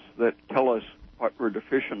systems that tell us what we're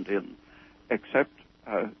deficient in, except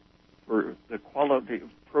for the quality of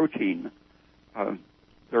protein.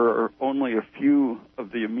 There are only a few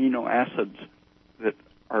of the amino acids that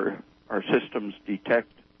our systems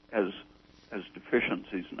detect as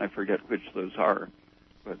deficiencies, and I forget which those are.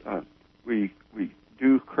 But we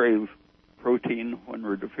do crave protein when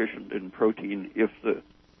we're deficient in protein if the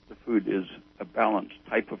food is a balanced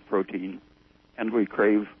type of protein, and we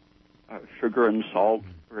crave sugar and salt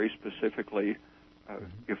very specifically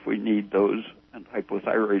if we need those, and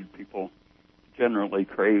hypothyroid people generally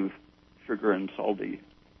crave sugar and salty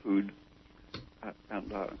food.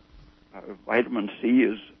 And vitamin C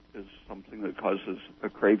is something that causes a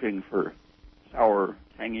craving for sour,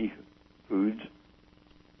 tangy foods,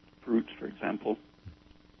 fruits, for example.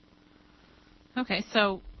 Okay,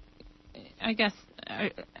 so I guess,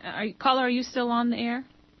 caller, are you still on the air?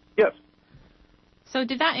 Yes. So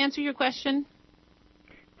did that answer your question?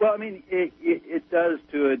 Well, I mean, it does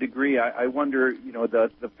to a degree. I wonder,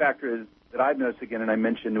 the factor that I've noticed again, and I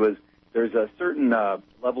mentioned, was there's a certain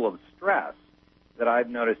level of stress that I've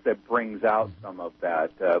noticed that brings out some of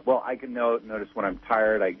that. I can notice when I'm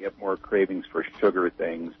tired, I get more cravings for sugar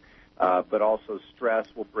things, but also stress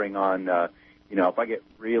will bring on, if I get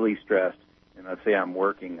really stressed, and let's say I'm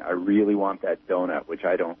working, I really want that donut, which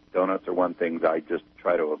I don't. Donuts are one thing that I just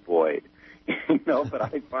try to avoid. But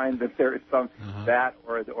I find that there is some that,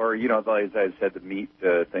 or as I said, the meat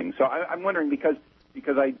thing. So I'm wondering,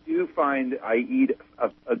 because I do find I eat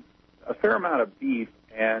a fair amount of beef,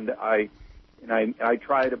 and I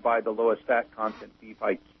try to buy the lowest fat content beef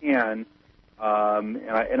I can,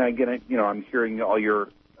 and I get I'm hearing all your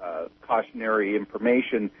cautionary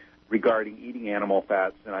information regarding eating animal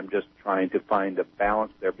fats, and I'm just trying to find a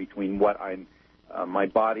balance there between what my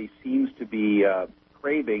body seems to be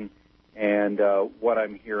craving and what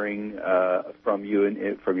I'm hearing from you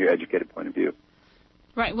and from your educated point of view.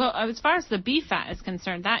 Right. Well, as far as the beef fat is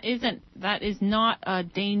concerned, that is not a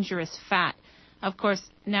dangerous fat. Of course,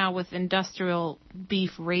 now with industrial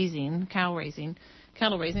beef raising, cattle raising,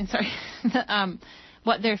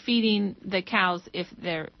 what they're feeding the cows, if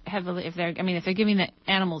they're giving the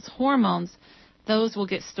animals hormones, those will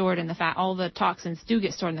get stored in the fat. All the toxins do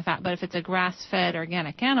get stored in the fat. But if it's a grass-fed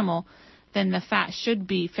organic animal, then the fat should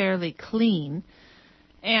be fairly clean.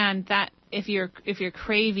 And that if you're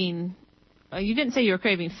craving, you didn't say you were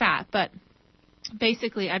craving fat, but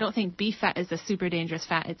basically I don't think beef fat is a super dangerous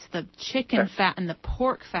fat. It's the chicken fat and the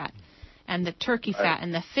pork fat and the turkey fat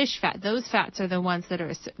and the fish fat. Those fats are the ones that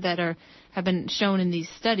have been shown in these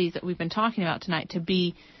studies that we've been talking about tonight to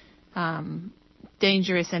be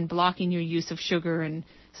dangerous and blocking your use of sugar and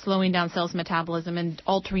slowing down cells' metabolism and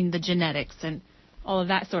altering the genetics and all of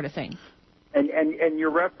that sort of thing. And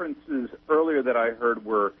your references earlier that I heard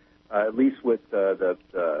were, at least with the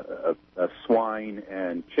swine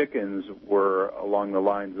and chickens, were along the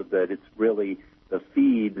lines of that it's really the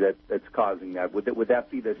feed that's causing that. Would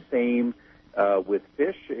that be the same with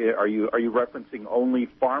fish? Are you referencing only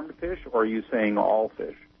farmed fish, or are you saying all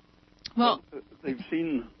fish? Well, they've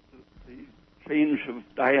seen the change of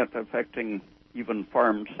diet affecting even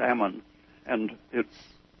farmed salmon, and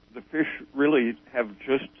the fish really have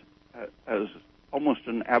just as almost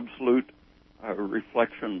an absolute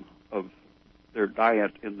reflection of their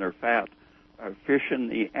diet in their fat. Fish in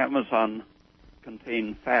the Amazon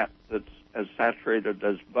contain fat that's as saturated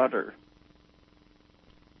as butter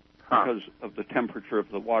because of the temperature of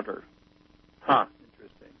the water. Huh.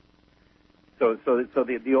 Interesting. So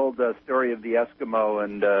the old story of the Eskimo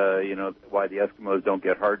and why the Eskimos don't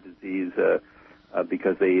get heart disease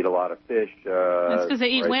because they eat a lot of fish. That's because they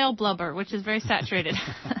eat whale blubber, which is very saturated.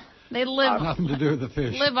 They live nothing to do with the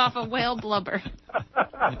fish. Live off of whale blubber.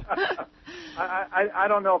 I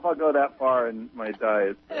don't know if I'll go that far in my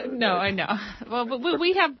diet. No, I know. Well, but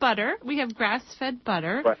we have butter. We have grass-fed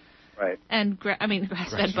butter. Right. And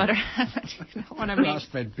grass-fed butter. You know what I mean?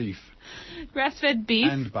 Grass-fed beef. Grass-fed beef.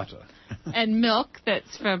 And butter. And milk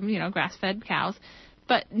that's from, grass-fed cows.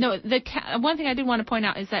 But no, one thing I did want to point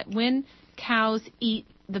out is that when cows eat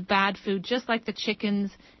the bad food, just like the chickens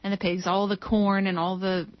and the pigs, all the corn and all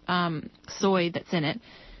the soy that's in it,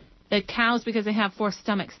 the cows, because they have 4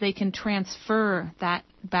 stomachs, they can transfer that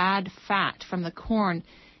bad fat from the corn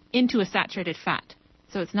into a saturated fat.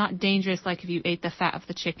 So it's not dangerous like if you ate the fat of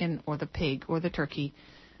the chicken or the pig or the turkey.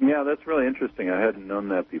 Yeah, that's really interesting. I hadn't known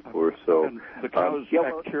that before. So and the cow's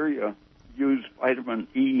bacteria use vitamin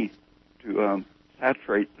E to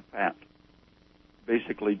saturate the fat,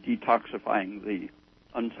 basically detoxifying the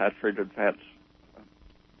unsaturated fats.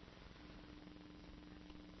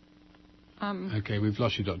 Okay, we've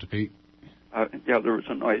lost you, Dr. Peat. Yeah, there was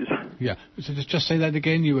a noise. Yeah, so just say that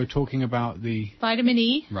again. You were talking about the... Vitamin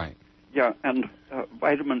E? Right. Yeah, and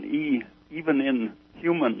vitamin E, even in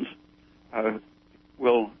humans,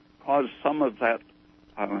 will cause some of that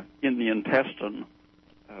in the intestine.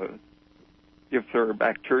 If there are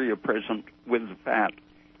bacteria present with the fat,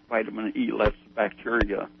 vitamin E lets the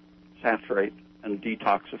bacteria saturate and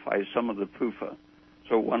detoxify some of the PUFA.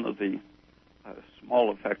 So one of the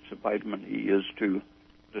small effects of vitamin E is to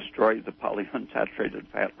destroy the polyunsaturated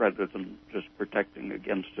fat rather than just protecting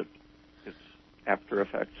against its after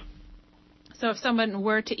effects. So if someone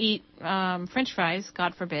were to eat French fries,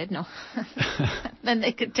 God forbid, no, then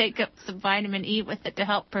they could take up some vitamin E with it to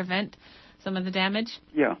help prevent some of the damage?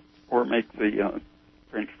 Yeah, or make the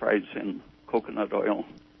French fries in coconut oil.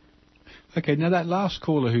 Okay, now that last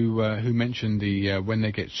caller who mentioned the when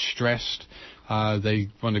they get stressed, they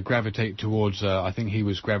want to gravitate towards, I think he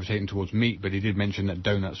was gravitating towards meat, but he did mention that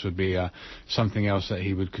donuts would be something else that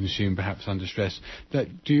he would consume perhaps under stress.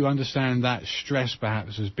 Do you understand that stress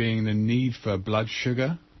perhaps as being the need for blood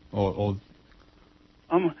sugar?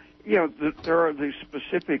 Yeah, there are the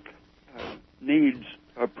specific needs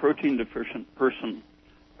a protein deficient person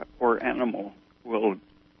or animal will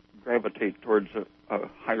gravitate towards a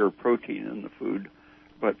higher protein in the food,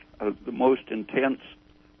 but the most intense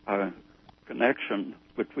connection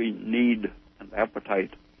between need and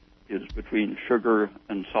appetite is between sugar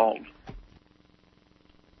and salt.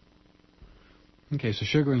 Okay, so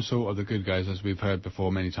sugar and salt are the good guys, as we've heard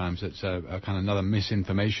before many times. It's a kind of another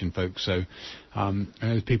misinformation, folks. So I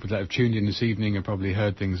know people that have tuned in this evening have probably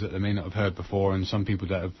heard things that they may not have heard before, and some people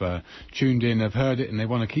that have tuned in have heard it and they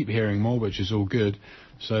want to keep hearing more, which is all good.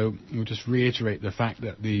 So we'll just reiterate the fact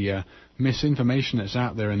that the misinformation that's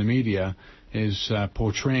out there in the media is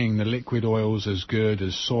portraying the liquid oils as good,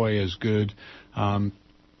 as soy as good,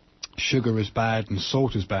 sugar is bad and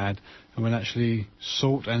salt is bad, and when actually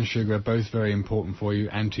salt and sugar are both very important for you,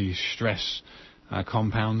 anti-stress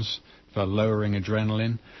compounds for lowering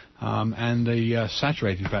adrenaline, and the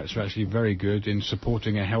saturated fats are actually very good in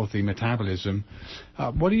supporting a healthy metabolism.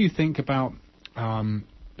 What do you think about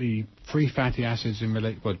the free fatty acids in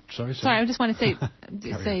relation? Sorry, I just want to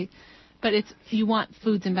say, but you want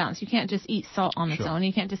foods in balance. You can't just eat salt on its own.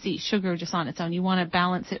 You can't just eat sugar just on its own. You want to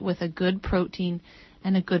balance it with a good protein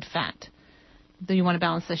and a good fat. Then you want to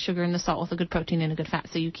balance the sugar and the salt with a good protein and a good fat,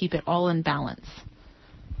 so you keep it all in balance.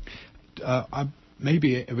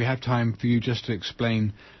 Maybe we have time for you just to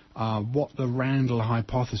explain what the Randall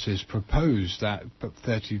hypothesis proposed that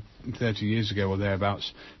 30 years ago or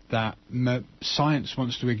thereabouts that science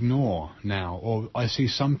wants to ignore now. Or I see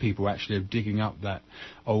some people actually digging up that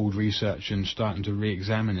old research and starting to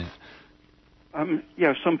re-examine it.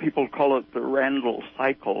 Yeah, some people call it the Randall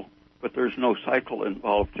cycle, but there's no cycle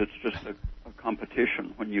involved. It's just a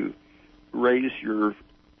competition. When you raise your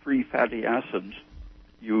free fatty acids,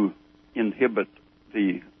 you inhibit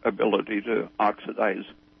the ability to oxidize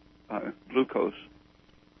glucose,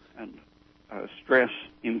 and stress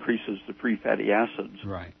increases the free fatty acids.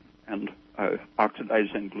 Right. And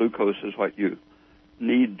oxidizing glucose is what you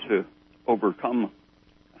need to overcome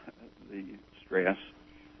the stress,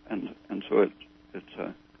 and so it's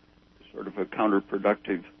a sort of a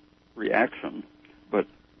counterproductive reaction. But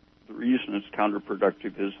the reason it's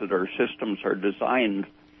counterproductive is that our systems are designed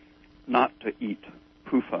not to eat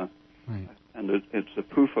PUFA. Right. And it's the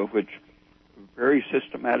PUFA which very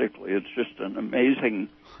systematically. It's just an amazing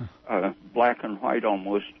black and white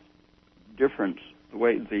almost difference, the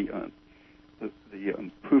way the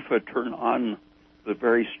PUFA turn on the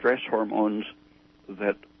very stress hormones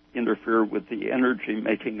that interfere with the energy,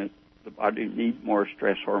 making the body need more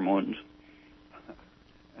stress hormones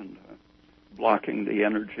and blocking the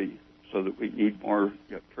energy so that we need more,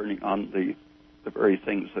 turning on the very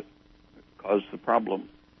things that cause the problem.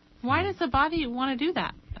 Why does the body want to do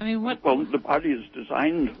that? I mean, what? Well, the body is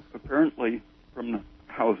designed, apparently, from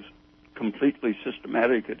how completely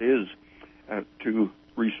systematic it is, to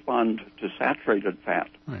respond to saturated fat.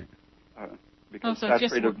 Right. Because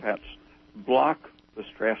saturated fats block the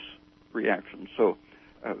stress reaction. So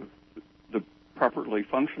the properly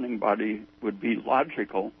functioning body would be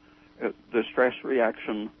logical. The stress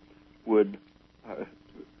reaction would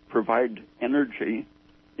provide energy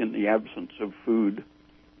in the absence of food,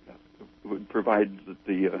 would provide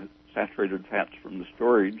the saturated fats from the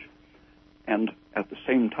storage, and at the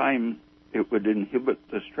same time it would inhibit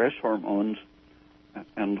the stress hormones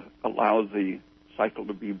and allow the cycle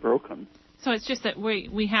to be broken. So it's just that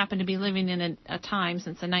we happen to be living in a time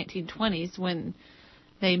since the 1920s when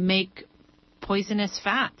they make poisonous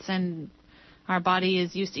fats, and our body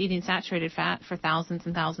is used to eating saturated fat for thousands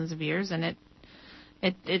and thousands of years, and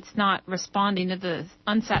it's not responding to the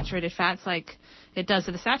unsaturated fats like it does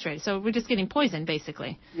to the saturated. So we're just getting poisoned,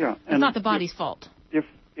 basically. Yeah, it's not the body's fault. If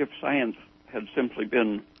science had simply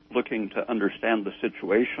been looking to understand the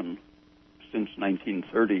situation since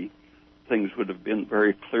 1930, things would have been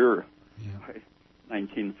very clear by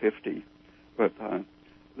 1950. But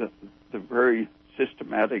the very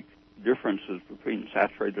systematic differences between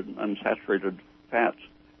saturated and unsaturated fats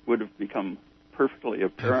would have become perfectly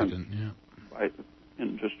apparent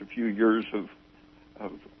in just a few years of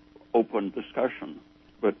open discussion.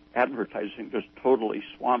 But advertising just totally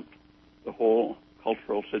swamped the whole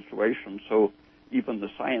cultural situation. So even the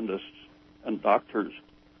scientists and doctors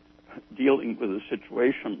dealing with the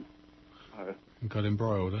situation got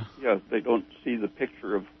embroiled. Yeah, they don't see the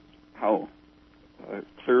picture of how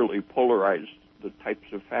clearly polarized the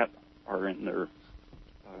types of fat are in their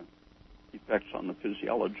effects on the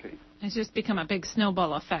physiology. It's just become a big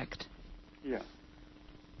snowball effect. Yeah.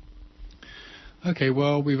 Okay,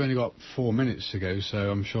 well, we've only got 4 minutes to go, so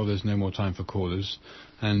I'm sure there's no more time for callers.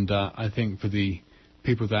 And I think for the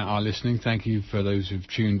people that are listening, thank you for those who've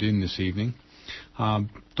tuned in this evening.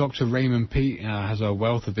 Dr. Raymond Peat has a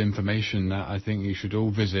wealth of information that I think you should all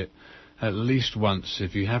visit at least once.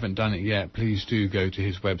 If you haven't done it yet, please do go to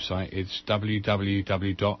his website. It's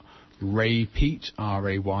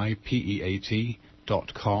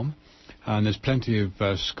www.raypeat.com. And there's plenty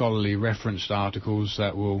of scholarly referenced articles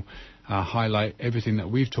that will highlight everything that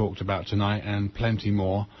we've talked about tonight and plenty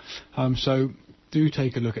more. So do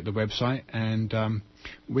take a look at the website, and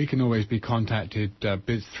we can always be contacted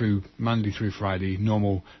through Monday through Friday,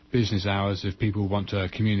 normal business hours, if people want to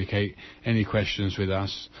communicate any questions with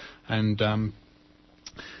us. And do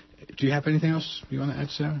you have anything else you want to add,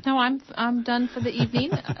 Sarah? No, I'm done for the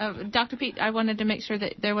evening. Dr. Peat, I wanted to make sure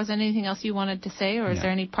that there was anything else you wanted to say, or is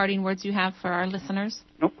there any parting words you have for our listeners?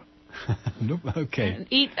 Nope. Nope. Okay.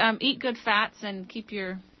 Eat good fats and keep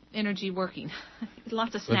your energy working.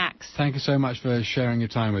 Lots of snacks. But thank you so much for sharing your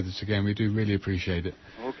time with us again. We do really appreciate it.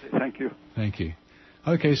 Okay, thank you. Thank you.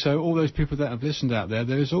 Okay, so all those people that have listened out there,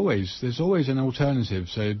 there's always an alternative.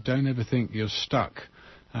 So don't ever think you're stuck,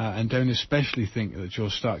 and don't especially think that you're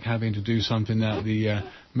stuck having to do something that the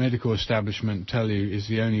medical establishment tell you is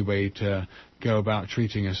the only way to go about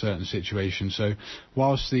treating a certain situation. So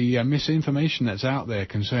whilst the misinformation that's out there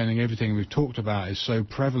concerning everything we've talked about is so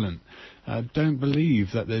prevalent, don't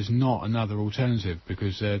believe that there's not another alternative,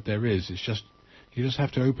 because there is. It's just, you just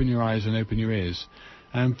have to open your eyes and open your ears.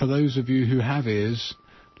 And for those of you who have ears,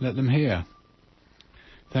 let them hear.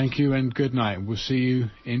 Thank you and good night. We'll see you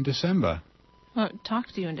in December. Well, talk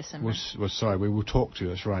to you in December. Sorry, we will talk to you.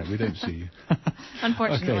 That's right. We don't see you.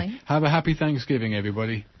 Unfortunately. Okay. Have a happy Thanksgiving,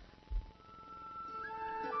 everybody.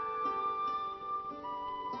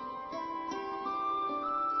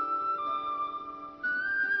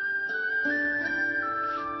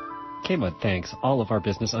 KMUD thanks all of our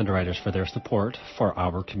business underwriters for their support for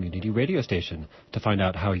our community radio station. To find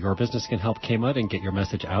out how your business can help KMUD and get your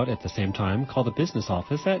message out at the same time, call the business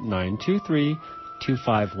office at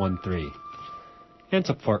 923-2513. And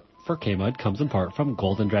support for KMUD comes in part from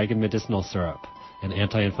Golden Dragon Medicinal Syrup, an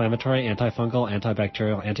anti-inflammatory, antifungal,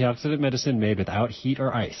 antibacterial, antioxidant medicine made without heat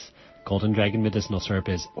or ice. Golden Dragon Medicinal Syrup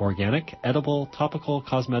is organic, edible, topical,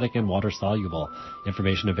 cosmetic, and water-soluble.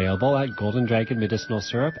 Information available at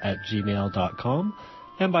goldendragonmedicinalsyrup@gmail.com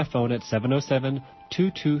and by phone at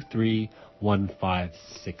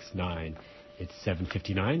 707-223-1569. It's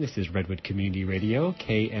 7:59. This is Redwood Community Radio,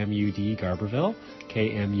 KMUD Garberville,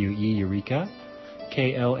 KMUE Eureka,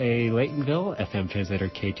 KLA Laytonville, FM translator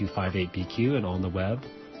K258BQ, and on the web,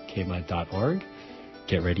 kmud.org.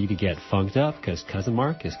 Get ready to get funked up, because Cousin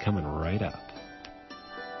Mark is coming right up.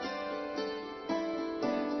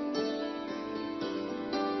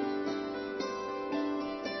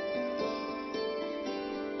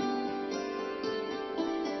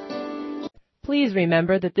 Please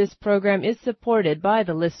remember that this program is supported by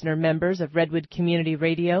the listener members of Redwood Community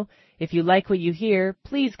Radio. If you like what you hear,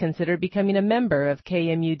 please consider becoming a member of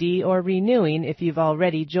KMUD or renewing if you've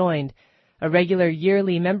already joined. A regular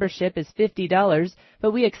yearly membership is $50,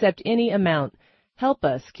 but we accept any amount. Help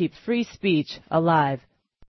us keep free speech alive.